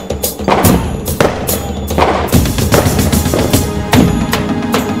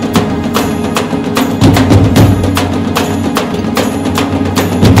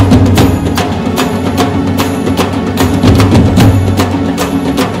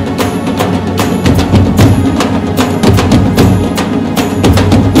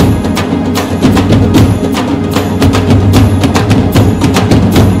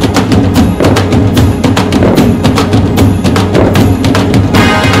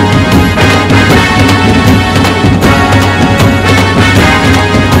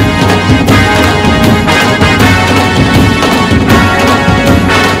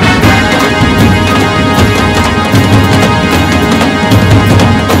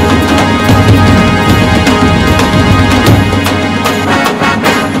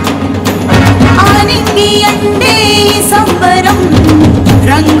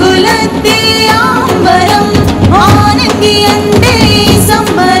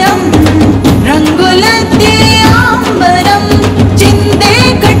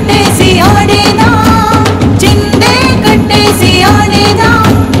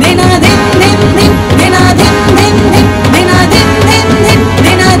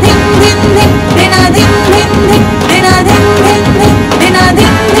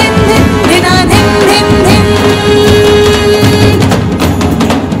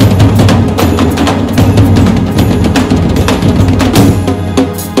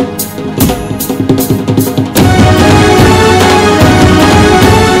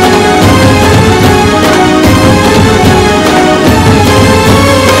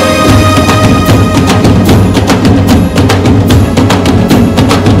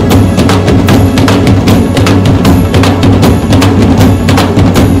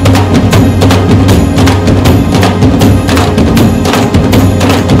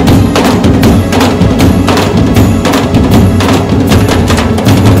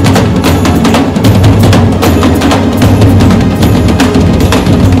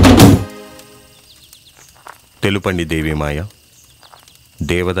 తెలుపండి దేవిమాయ.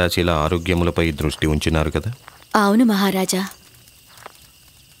 దేవదాసిల ఆరోగ్యములపై దృష్టి ఉంచినారు కదా? అవును మహారాజా.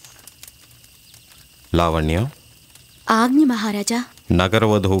 లావణ్య, ఆజ్ఞ మహారాజా.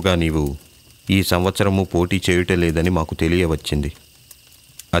 నగరవధువుగా నీవు ఈ సంవత్సరము పోటీ చేయుటలేదని మాకు తెలియవచ్చింది.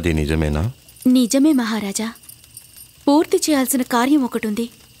 అది నిజమేనా? నిజమే మహారాజా. పూర్తి చేయాల్సిన కార్యం ఒకటుంది.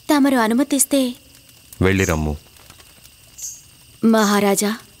 తమరు అనుమతిస్తే వెళ్ళిరమ్ము.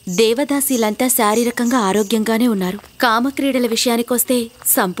 మహారాజా, దేవదాసీలంతా శారీరకంగా ఆరోగ్యంగానే ఉన్నారు. కామక్రీడల విషయానికొస్తే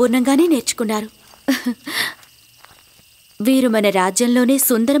సంపూర్ణంగానే నేర్చుకున్నారు. వీరు మన రాజ్యంలోనే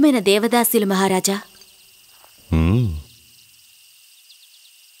సుందరమైన దేవదాసీలు మహారాజా.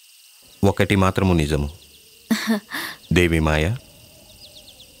 ఒకటి మాత్రము నిజము దేవిమాయ,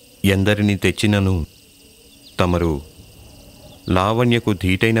 ఎందరిని తెచ్చినను తమరు లావణ్యకు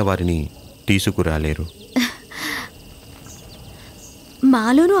ధీటైన వారిని తీసుకురాలేరు.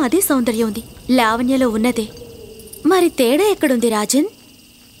 మాలోనూ అదే సౌందర్యం ఉంది, లావణ్యలో ఉన్నదే. మరి తేడా ఎక్కడుంది రాజన్?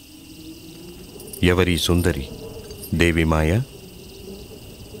 ఎవరి సుందరి దేవిమాయ?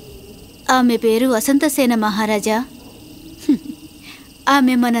 ఆమె పేరు వసంతసేన మహారాజా.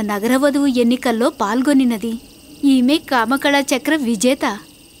 ఆమె మన నగర వధువు ఎన్నికల్లో పాల్గొనినది. ఈమె కామకళా చక్ర విజేత.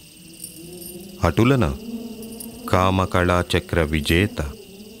 అటులన కామకళా చక్ర విజేత.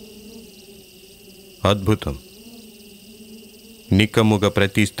 అద్భుతం. నిక్కముగా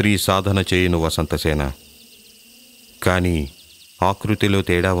ప్రతి స్త్రీ సాధన చేయను వసంతసేన. కానీ ఆకృతిలో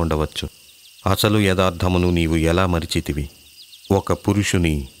తేడా ఉండవచ్చు. అసలు యథార్థమును నీవు ఎలా మరిచితివి? ఒక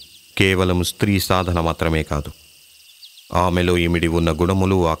పురుషుని కేవలం స్త్రీ సాధన మాత్రమే కాదు, ఆమెలో ఇమిడి ఉన్న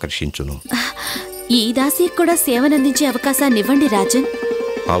గుణములు ఆకర్షించును. ఈ దాసీకి కూడా సేవనందించే అవకాశాన్ని ఇవ్వండి రాజన్.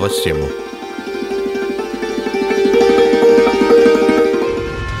 అవశ్యము.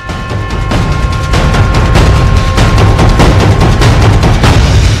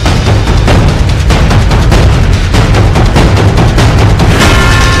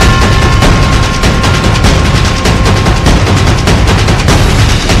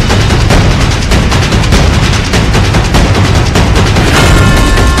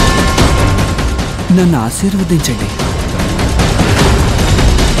 నన్ను ఆశీర్వదించండి.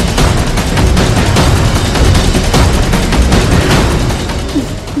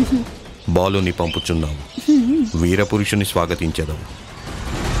 బాలుని పంపుచున్నాము. వీరపురుషుని స్వాగతించెదము.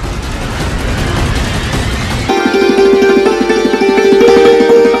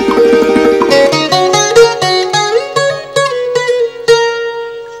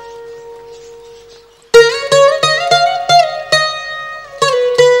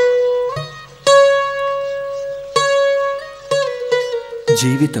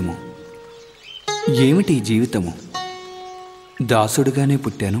 జీవితము ఏమిటి? జీవితము దాసుడుగానే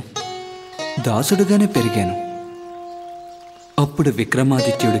పుట్టాను, దాసుడుగానే పెరిగాను. అప్పుడు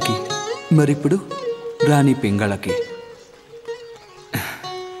విక్రమాదిత్యుడికి, మరిప్పుడు రాణి పింగళకి.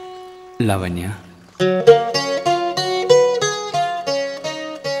 లావణ్య,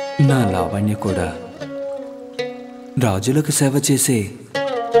 నా లావణ్య కూడా రాజులకు సేవ చేసే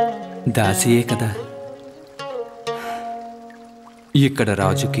దాసియే కదా. ఇక్కడ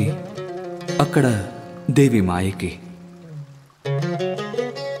రాజుకి, అక్కడ దేవి మాయకి.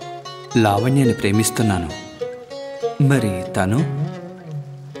 లావణ్యని ప్రేమిస్తున్నాను. మరి తను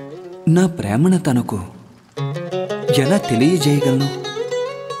నా ప్రేమను తనకు ఎలా తెలియజేయగలను?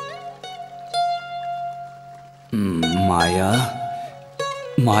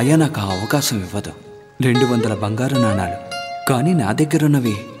 మాయా నాకు ఆ అవకాశం ఇవ్వదు. 200 బంగారు నాణాలు, కానీ నా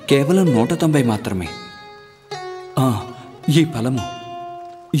దగ్గరున్నవి కేవలం 190 మాత్రమే. ఈ ఫలము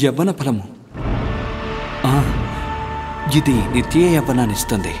యవ్వన ఫలము. ఇది నిత్య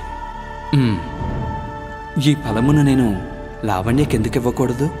యవ్వనాన్నిస్తుంది. ఈ ఫలమును నేను లావణ్యకి ఎందుకు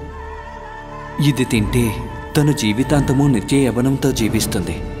ఇవ్వకూడదు? ఇది తింటే తను జీవితాంతము నిత్య యవ్వనంతో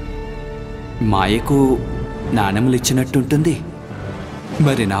జీవిస్తుంది. మాయకు నాణెములిచ్చినట్టుంటుంది,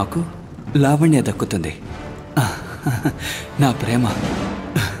 మరి నాకు లావణ్య దక్కుతుంది. నా ప్రేమ.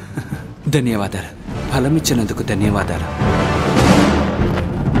 ధన్యవాదాలు. ఫలమిచ్చినందుకు ధన్యవాదాలు.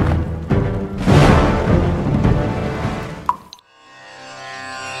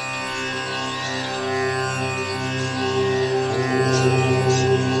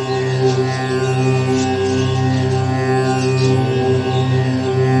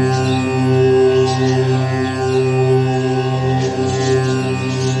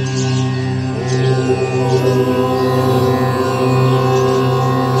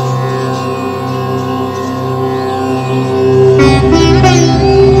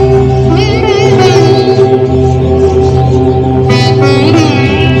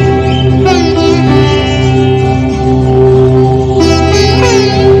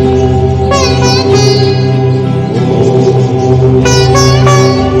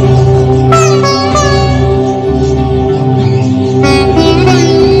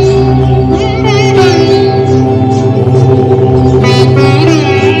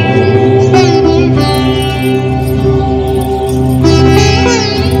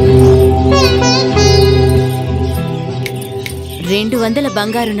 200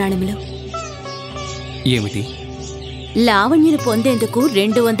 బంగారు నాణెములు. ఏమిటి? లావణ్యను పొందేందుకు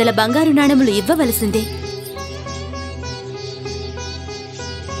 200 బంగారు నాణెములు ఇవ్వవలసిందే.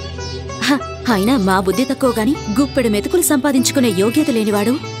 అయినా మా బుద్ధి తక్కువ గాని గుప్పెడు మెతుకులు సంపాదించుకునే యోగ్యత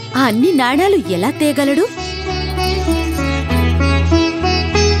లేనివాడు ఆ అన్ని నాణాలు ఎలా తేగలడు?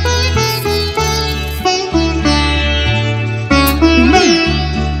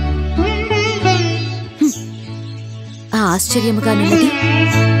 ఆశ్చర్యముగానున్నది.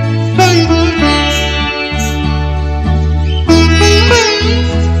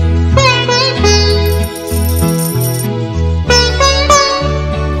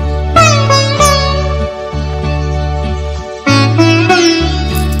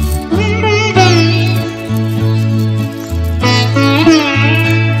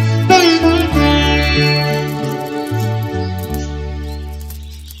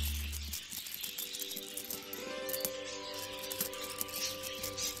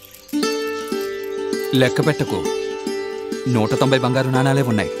 లెక్క పెట్టకు. 190 బంగారు నాణాలే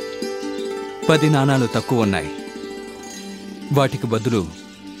ఉన్నాయి. 10 నాణాలు తక్కువ ఉన్నాయి. వాటికి బదులు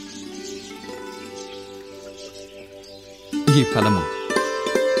ఈ ఫలము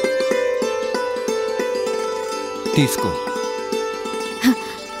తీసుకో.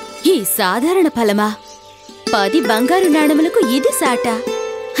 ఈ సాధారణ ఫలమా? 10 బంగారు నాణములకు ఇది సాట.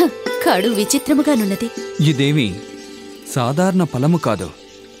 కడు విచిత్రముగానున్నది. ఇదేమీ సాధారణ ఫలము కాదు.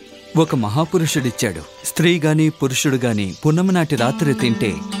 ఒక మహాపురుషుడిచ్చాడు. స్త్రీ గాని పురుషుడు గాని పున్నమి నాటి రాత్రి తింటే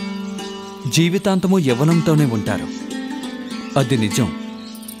జీవితాంతము యవ్వనంతోనే ఉంటారు. అది నిజం.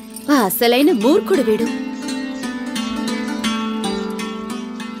 అసలైన మూర్ఖుడు వీడు.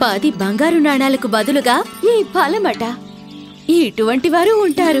 10 బంగారు నాణాలకు బదులుగా ఈ ఫలమట. ఇటువంటి వారు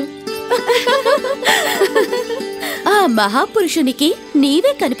ఉంటారు. ఆ మహాపురుషునికి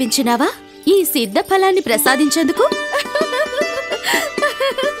నీవే కనిపించినావా ఈ సిద్ధ ఫలాన్ని ప్రసాదించేందుకు?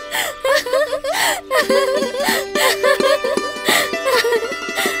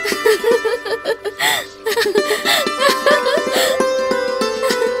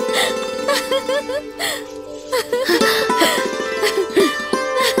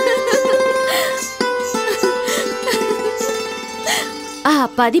 ఆ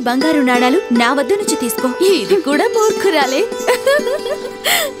 10 బంగారు నాణాలు నా వద్ద నుంచి తీసుకో. ఇది కూడా మూర్ఖురాలే.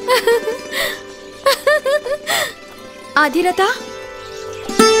 అధిరథ,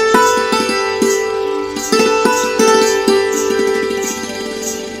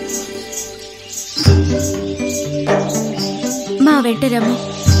 మా వెంట రమ్ము.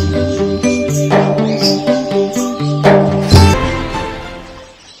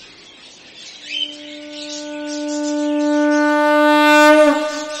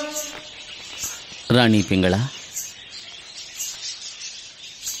 రాణి పింగళ,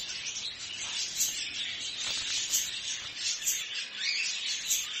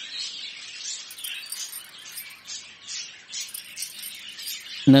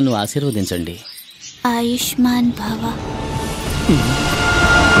 నన్ను ఆశీర్వదించండి. ఆయుష్మాన్ భవ.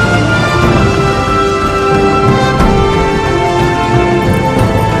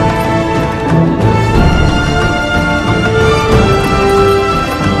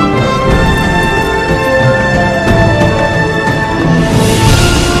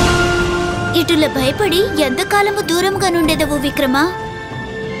 ఇటుల భయపడి ఎంతకాలము దూరంగా నుండేదవు విక్రమా?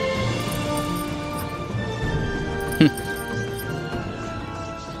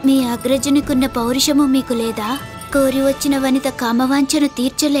 మీ అగ్రజునికున్న పౌరుషము మీకు లేదా? కోరి వచ్చిన వనిత కామవాంఛను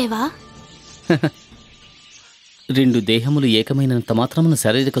తీర్చలేవా? 2 దేహములు ఏకమైనంత మాత్రమున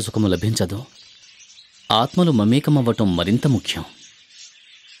శారీరక సుఖము లభించదు. ఆత్మలు మమేకమవ్వటం మరింత ముఖ్యం.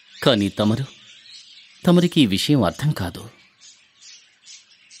 కానీ తమరికి ఈ విషయం అర్థం కాదు.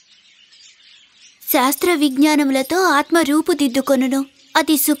 శాస్త్ర విజ్ఞానములతో ఆత్మ రూపుదిద్దుకొనును.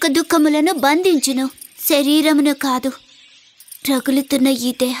 అది సుఖ దుఃఖములను బంధించును, శరీరమును కాదు. రగులుతున్న ఈ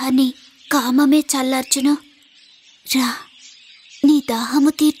దేహాన్ని కామమే చల్లార్చును. రా, నీ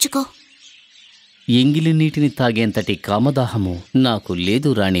దాహము తీర్చుకో. ఎంగిలి నీటిని తాగేంతటి కామదాహము నాకు లేదు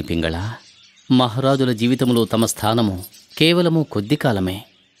రాణి పింగళ. మహారాజుల జీవితంలో తమ స్థానము కేవలము కొద్ది కాలమే.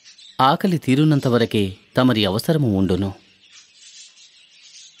 ఆకలి తీరునంతవరకే తమరి అవసరము ఉండును.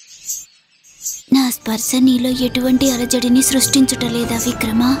 నా స్పర్శ నీలో ఎటువంటి అలజడిని సృష్టించుటలేదా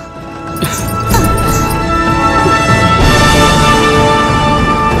విక్రమా?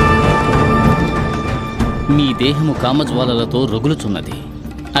 మీ దేహము కామజ్వాలలతో రగులుచున్నది.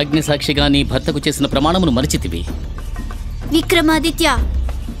 అగ్నిసాక్షిగా నీ భర్తకు చేసిన ప్రమాణమును మరిచితివి. విక్రమాదిత్య,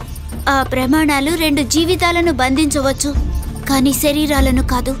 ఆ ప్రమాణాలు 2 జీవితాలను బంధించవచ్చు, కానీ శరీరాలను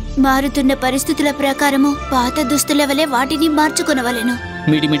కాదు. మారుతున్న పరిస్థితుల ప్రకారము పాత దుస్తుల వలె వాటిని మార్చుకొనవలెను.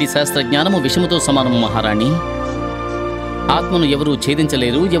 మిడిమిడి శాస్త్రజ్ఞానము విషముతో సమానము మహారాణి. ఆత్మను ఎవరూ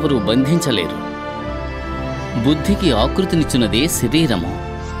ఛేదించలేరు, ఎవరూ బంధించలేరు. బుద్ధికి ఆకృతినిచ్చినదే శరీరము.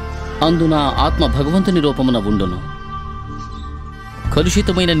 అందున ఆత్మ భగవంతుని రూపమున ఉండును.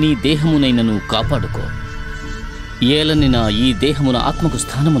 కలుషితమైన నీ దేహమునైనను కాపాడుకో. ఏలనిన ఈ దేహమున ఆత్మకు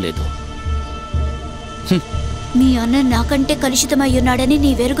స్థానము లేదు. మీ అన్న నాకంటే కలుషితమయ్యున్నాడని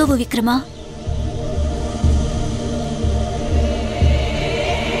నీ వెరుగవు విక్రమా.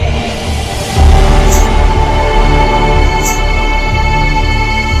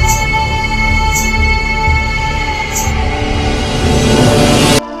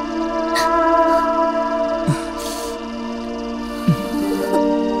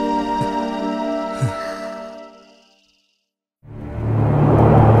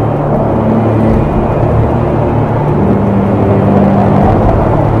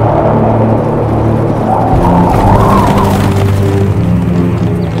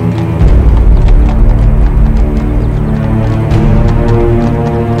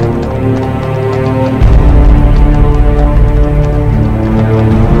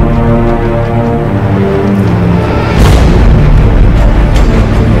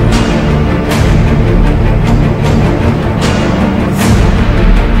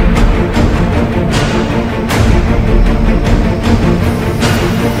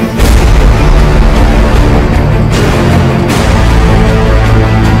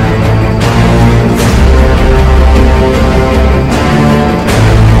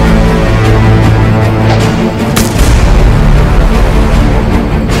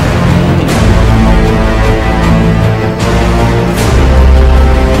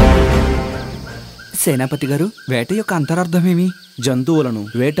 సేనాపతి గారు, వేట యొక్క అంతరార్థమేమి? జంతువులను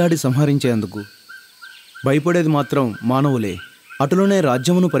వేటాడి సంహరించేందుకు. భయపడేది మాత్రం మానవులే. అటులోనే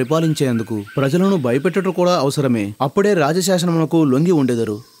రాజ్యమును పరిపాలించేందుకు ప్రజలను భయపెట్టడం కూడా అవసరమే. అప్పుడే రాజశాసనమునకు లొంగి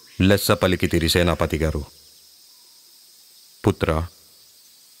ఉండెదరు. లెస్స పలికితిరి సేనాపతి గారు. పుత్ర,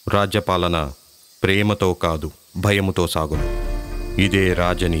 రాజ్యపాలన ప్రేమతో కాదు, భయముతో సాగును. ఇదే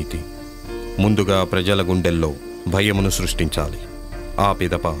రాజనీతి. ముందుగా ప్రజల గుండెల్లో భయమును సృష్టించాలి. ఆ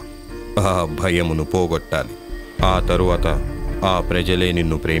పిదప ఆ భయమును పోగొట్టాలి. ఆ తరువాత ఆ ప్రజలే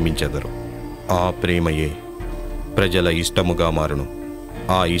నిన్ను ప్రేమించెదరు. ఆ ప్రేమయే ప్రజల ఇష్టముగా మారును.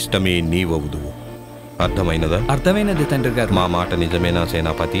 ఆ ఇష్టమే నీవవుదువు. అర్థమైనదా? అర్థమైనది తండ్రి గారు. మా మాట నిజమేనా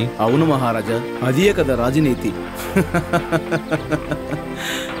సేనాపతి? అవును మహారాజా, అదే కదా రాజనీతి.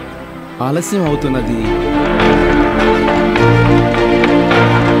 ఆలస్యం అవుతున్నది.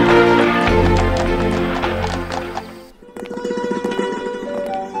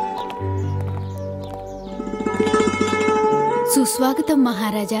 సుస్వాగతం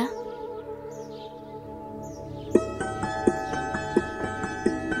మహారాజా.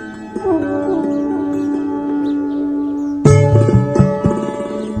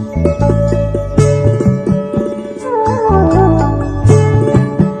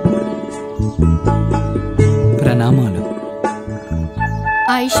 ప్రణామాలు.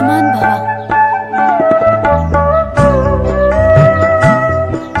 ఆయుష్మాన్ భవ.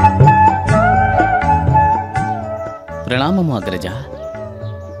 ప్రణామము అగ్రజ.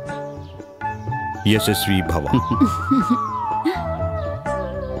 యశస్వి భవ.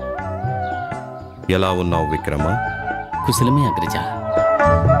 ఎలా ఉన్నావు విక్రమ? కుశలమే అగ్రజ.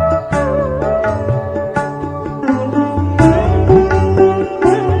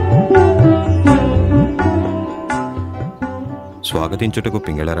 స్వాగతించుటకు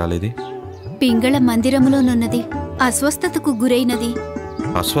పింగళ రాలేదే? పింగళ మందిరములోనున్నది. అస్వస్థతకు గురైనది.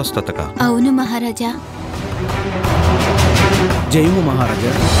 అస్వస్థతగా? అవును మహారాజా. జయము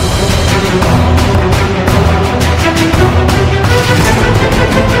మహారాజా.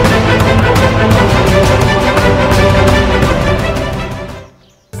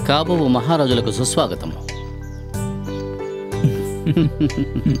 కాబోవు మహారాజులకు సుస్వాగతం.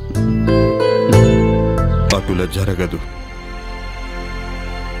 అటుల జరగదు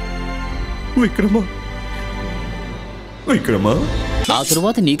విక్రమ. విక్రమ, ఆ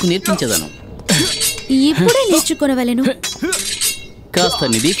తరువాత నీకు నేర్పించదను. ఇప్పుడే నేర్చుకొనవలెను. కాస్త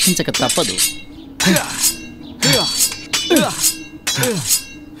నిరీక్షించక తప్పదు.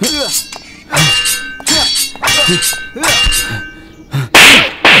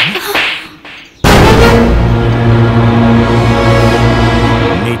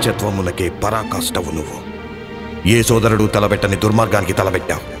 నీచత్వమునకే పరాకాష్ఠవు నువ్వు. ఏ సోదరుడు తలబెట్టని దుర్మార్గానికి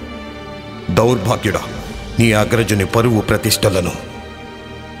తలబెట్టావు. దౌర్భాగ్యుడా, నీ అగ్రజుని పరువు ప్రతిష్టలను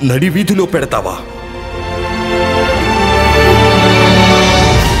నడివీధిలో పెడతావా?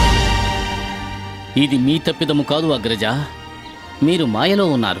 ఇది మీ తప్పిదము కాదు అగ్రజ. మీరు మాయలో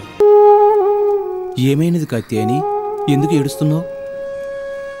ఉన్నారు. ఏమైనది కాత్యాయని? ఎందుకు ఏడుస్తున్నావు?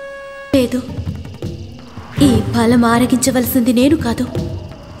 లేదు, ఈ ఫలం ఆరగించవలసింది నేను కాదు,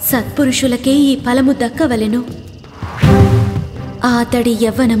 సత్పురుషులకే ఈ ఫలము దక్కవలెను. అతడి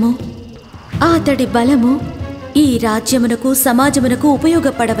యవ్వనము, అతడి బలము ఈ రాజ్యమునకు సమాజమునకు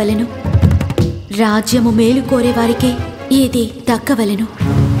ఉపయోగపడవలెను. రాజ్యము మేలు కోరేవారికే ఇది దక్కవలెను.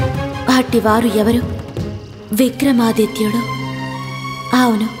 అట్టివారు ఎవరు? విక్రమాదిత్యుడు.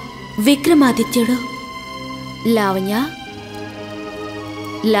 అవును, విక్రమాదిత్యుడు. లావణ్య,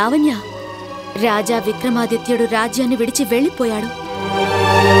 లావణ్య, రాజా విక్రమాదిత్యుడు రాజ్యాన్ని విడిచి వెళ్ళిపోయాడు.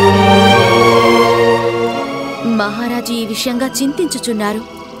 మహారాజు ఈ విషయంగా చింతించుచున్నారు.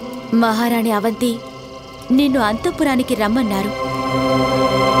 మహారాణి అవంతి నిన్ను అంతఃపురానికి రమ్మన్నారు.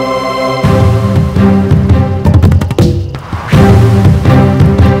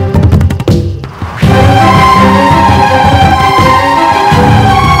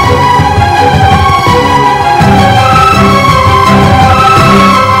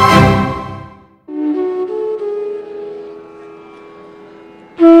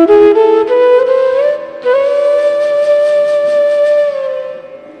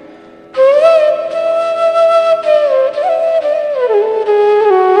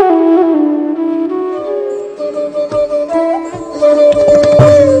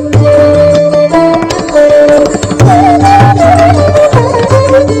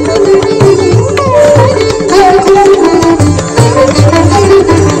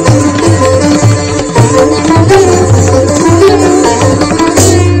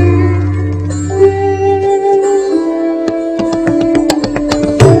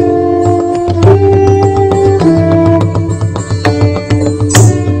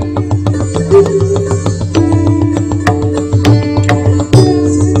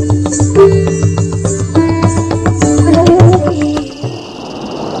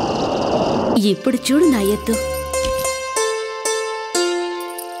 ఇప్పుడు చూడు నా ఎత్తు.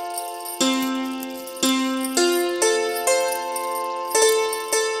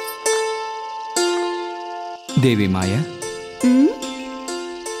 దేవి మాయ,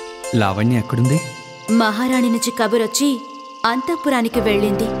 లావణ్య ఎక్కడుంది? మహారాణి నుంచి కబురొచ్చి అంతఃపురానికి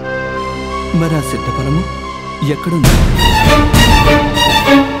వెళ్ళింది. మరి ఆ సిద్ధఫలము ఎక్కడుంది?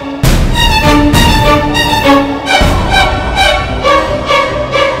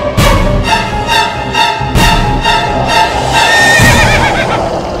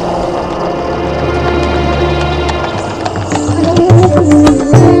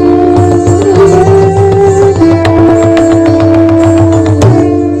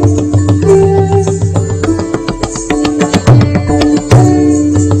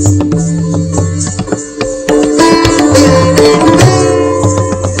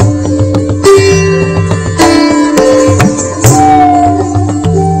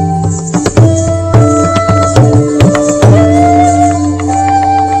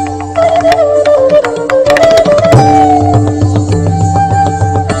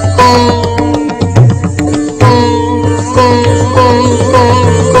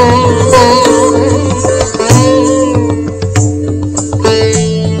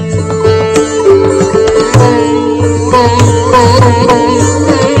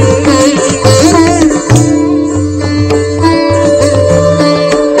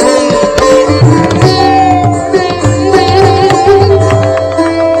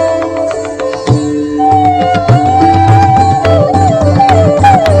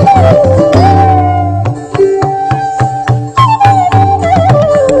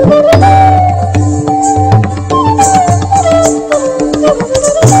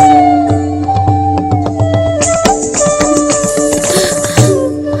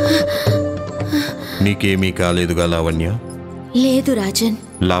 నీకేమీ కాలేదుగా లావణ్య? లేదు రాజన్.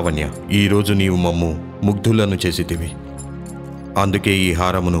 లావణ్య, ఈరోజు నీవు మమ్ము ముగ్ధులను చేసితివి. అందుకే ఈ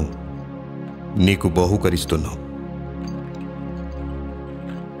హారమును నీకు బహుకరిస్తున్నాం.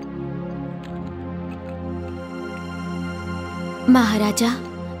 మహారాజా,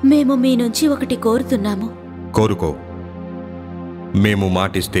 మేము మీ నుంచి ఒకటి కోరుతున్నాము. కోరుకో, మేము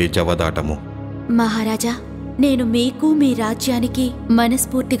మాటిస్తే జవదాటము. మహారాజా, నేను మీకు మీ రాజ్యానికి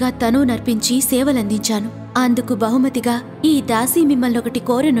మనస్ఫూర్తిగా తను నర్పించి సేవలందించాను. అందుకు బహుమతిగా ఈ దాసి మిమ్మల్ని ఒకటి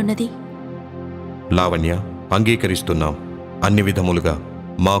కోరనున్నది. లావణ్య, అంగీకరిస్తున్నాం. అన్ని విధములుగా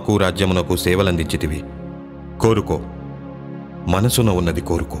మాకు రాజ్యమునకు సేవలందించితివి. కోరుకో, మనసున ఉన్నది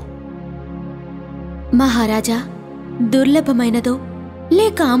కోరుకో. మహారాజా, దుర్లభమైనదో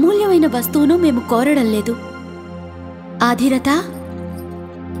లేక అమూల్యమైన వస్తువును మేము కోరడం లేదు. ఆధిరథ,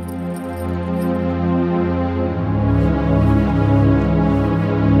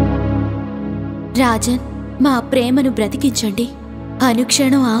 రాజన్, మా ప్రేమను బ్రతికించండి.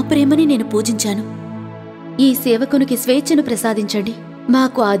 అనుక్షణం ఆ ప్రేమని నేను పూజించాను. ఈ సేవకునికి స్వేచ్ఛను ప్రసాదించండి.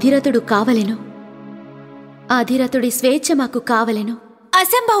 మాకు అధిరథుడు కావలెను. అధిరథుడి స్వేచ్ఛ మాకు కావలెను.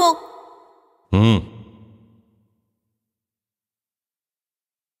 అసంభవం.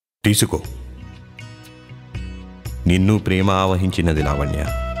 తీసుకో. నిన్ను ప్రేమ ఆవహించినది లావణ్య.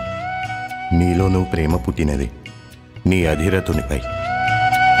 నీలోనూ ప్రేమ పుట్టినది నీ అధిరథునిపై.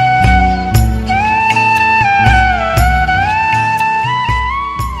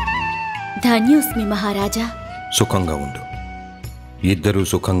 ధన్యోస్మి మహారాజా. సుఖంగా ఉండు. ఇద్దరూ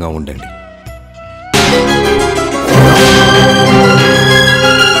సుఖంగా ఉండండి.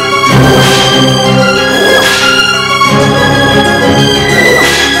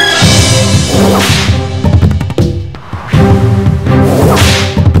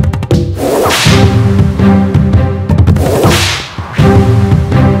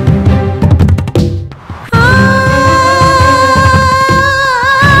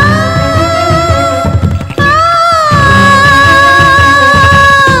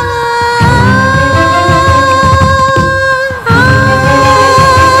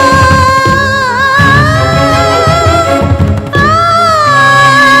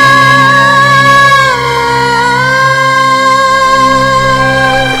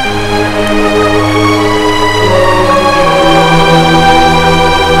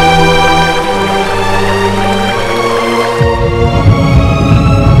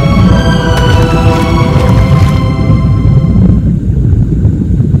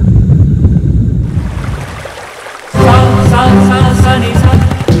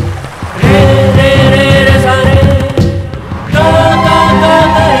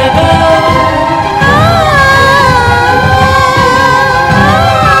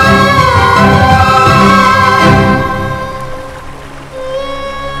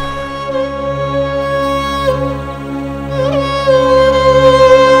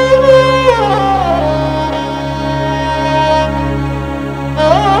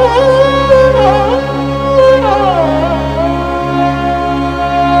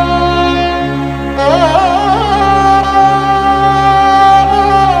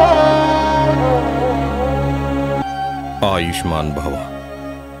 ఆయుష్మాన్ భవ,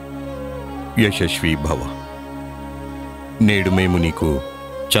 యశస్వీ భవ. నేడు మేము నీకు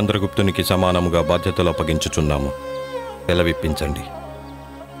చంద్రగుప్తునికి సమానముగా బాధ్యతలు అప్పగించుచున్నాము. ఎలవిప్పించండి.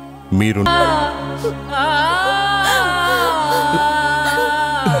 మీరు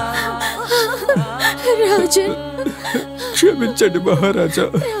రాజన్, క్షమించండి మహారాజా.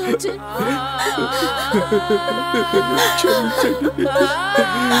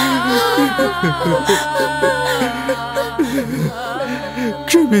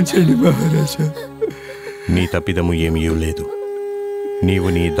 క్షమించండి మహారాజా. నీ తప్పిదము ఏమీ లేదు. నీవు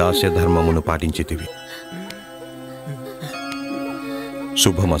నీ దాస్య ధర్మమును పాటించితివి.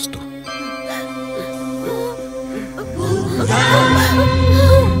 శుభమస్తు.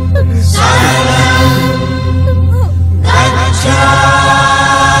 Sa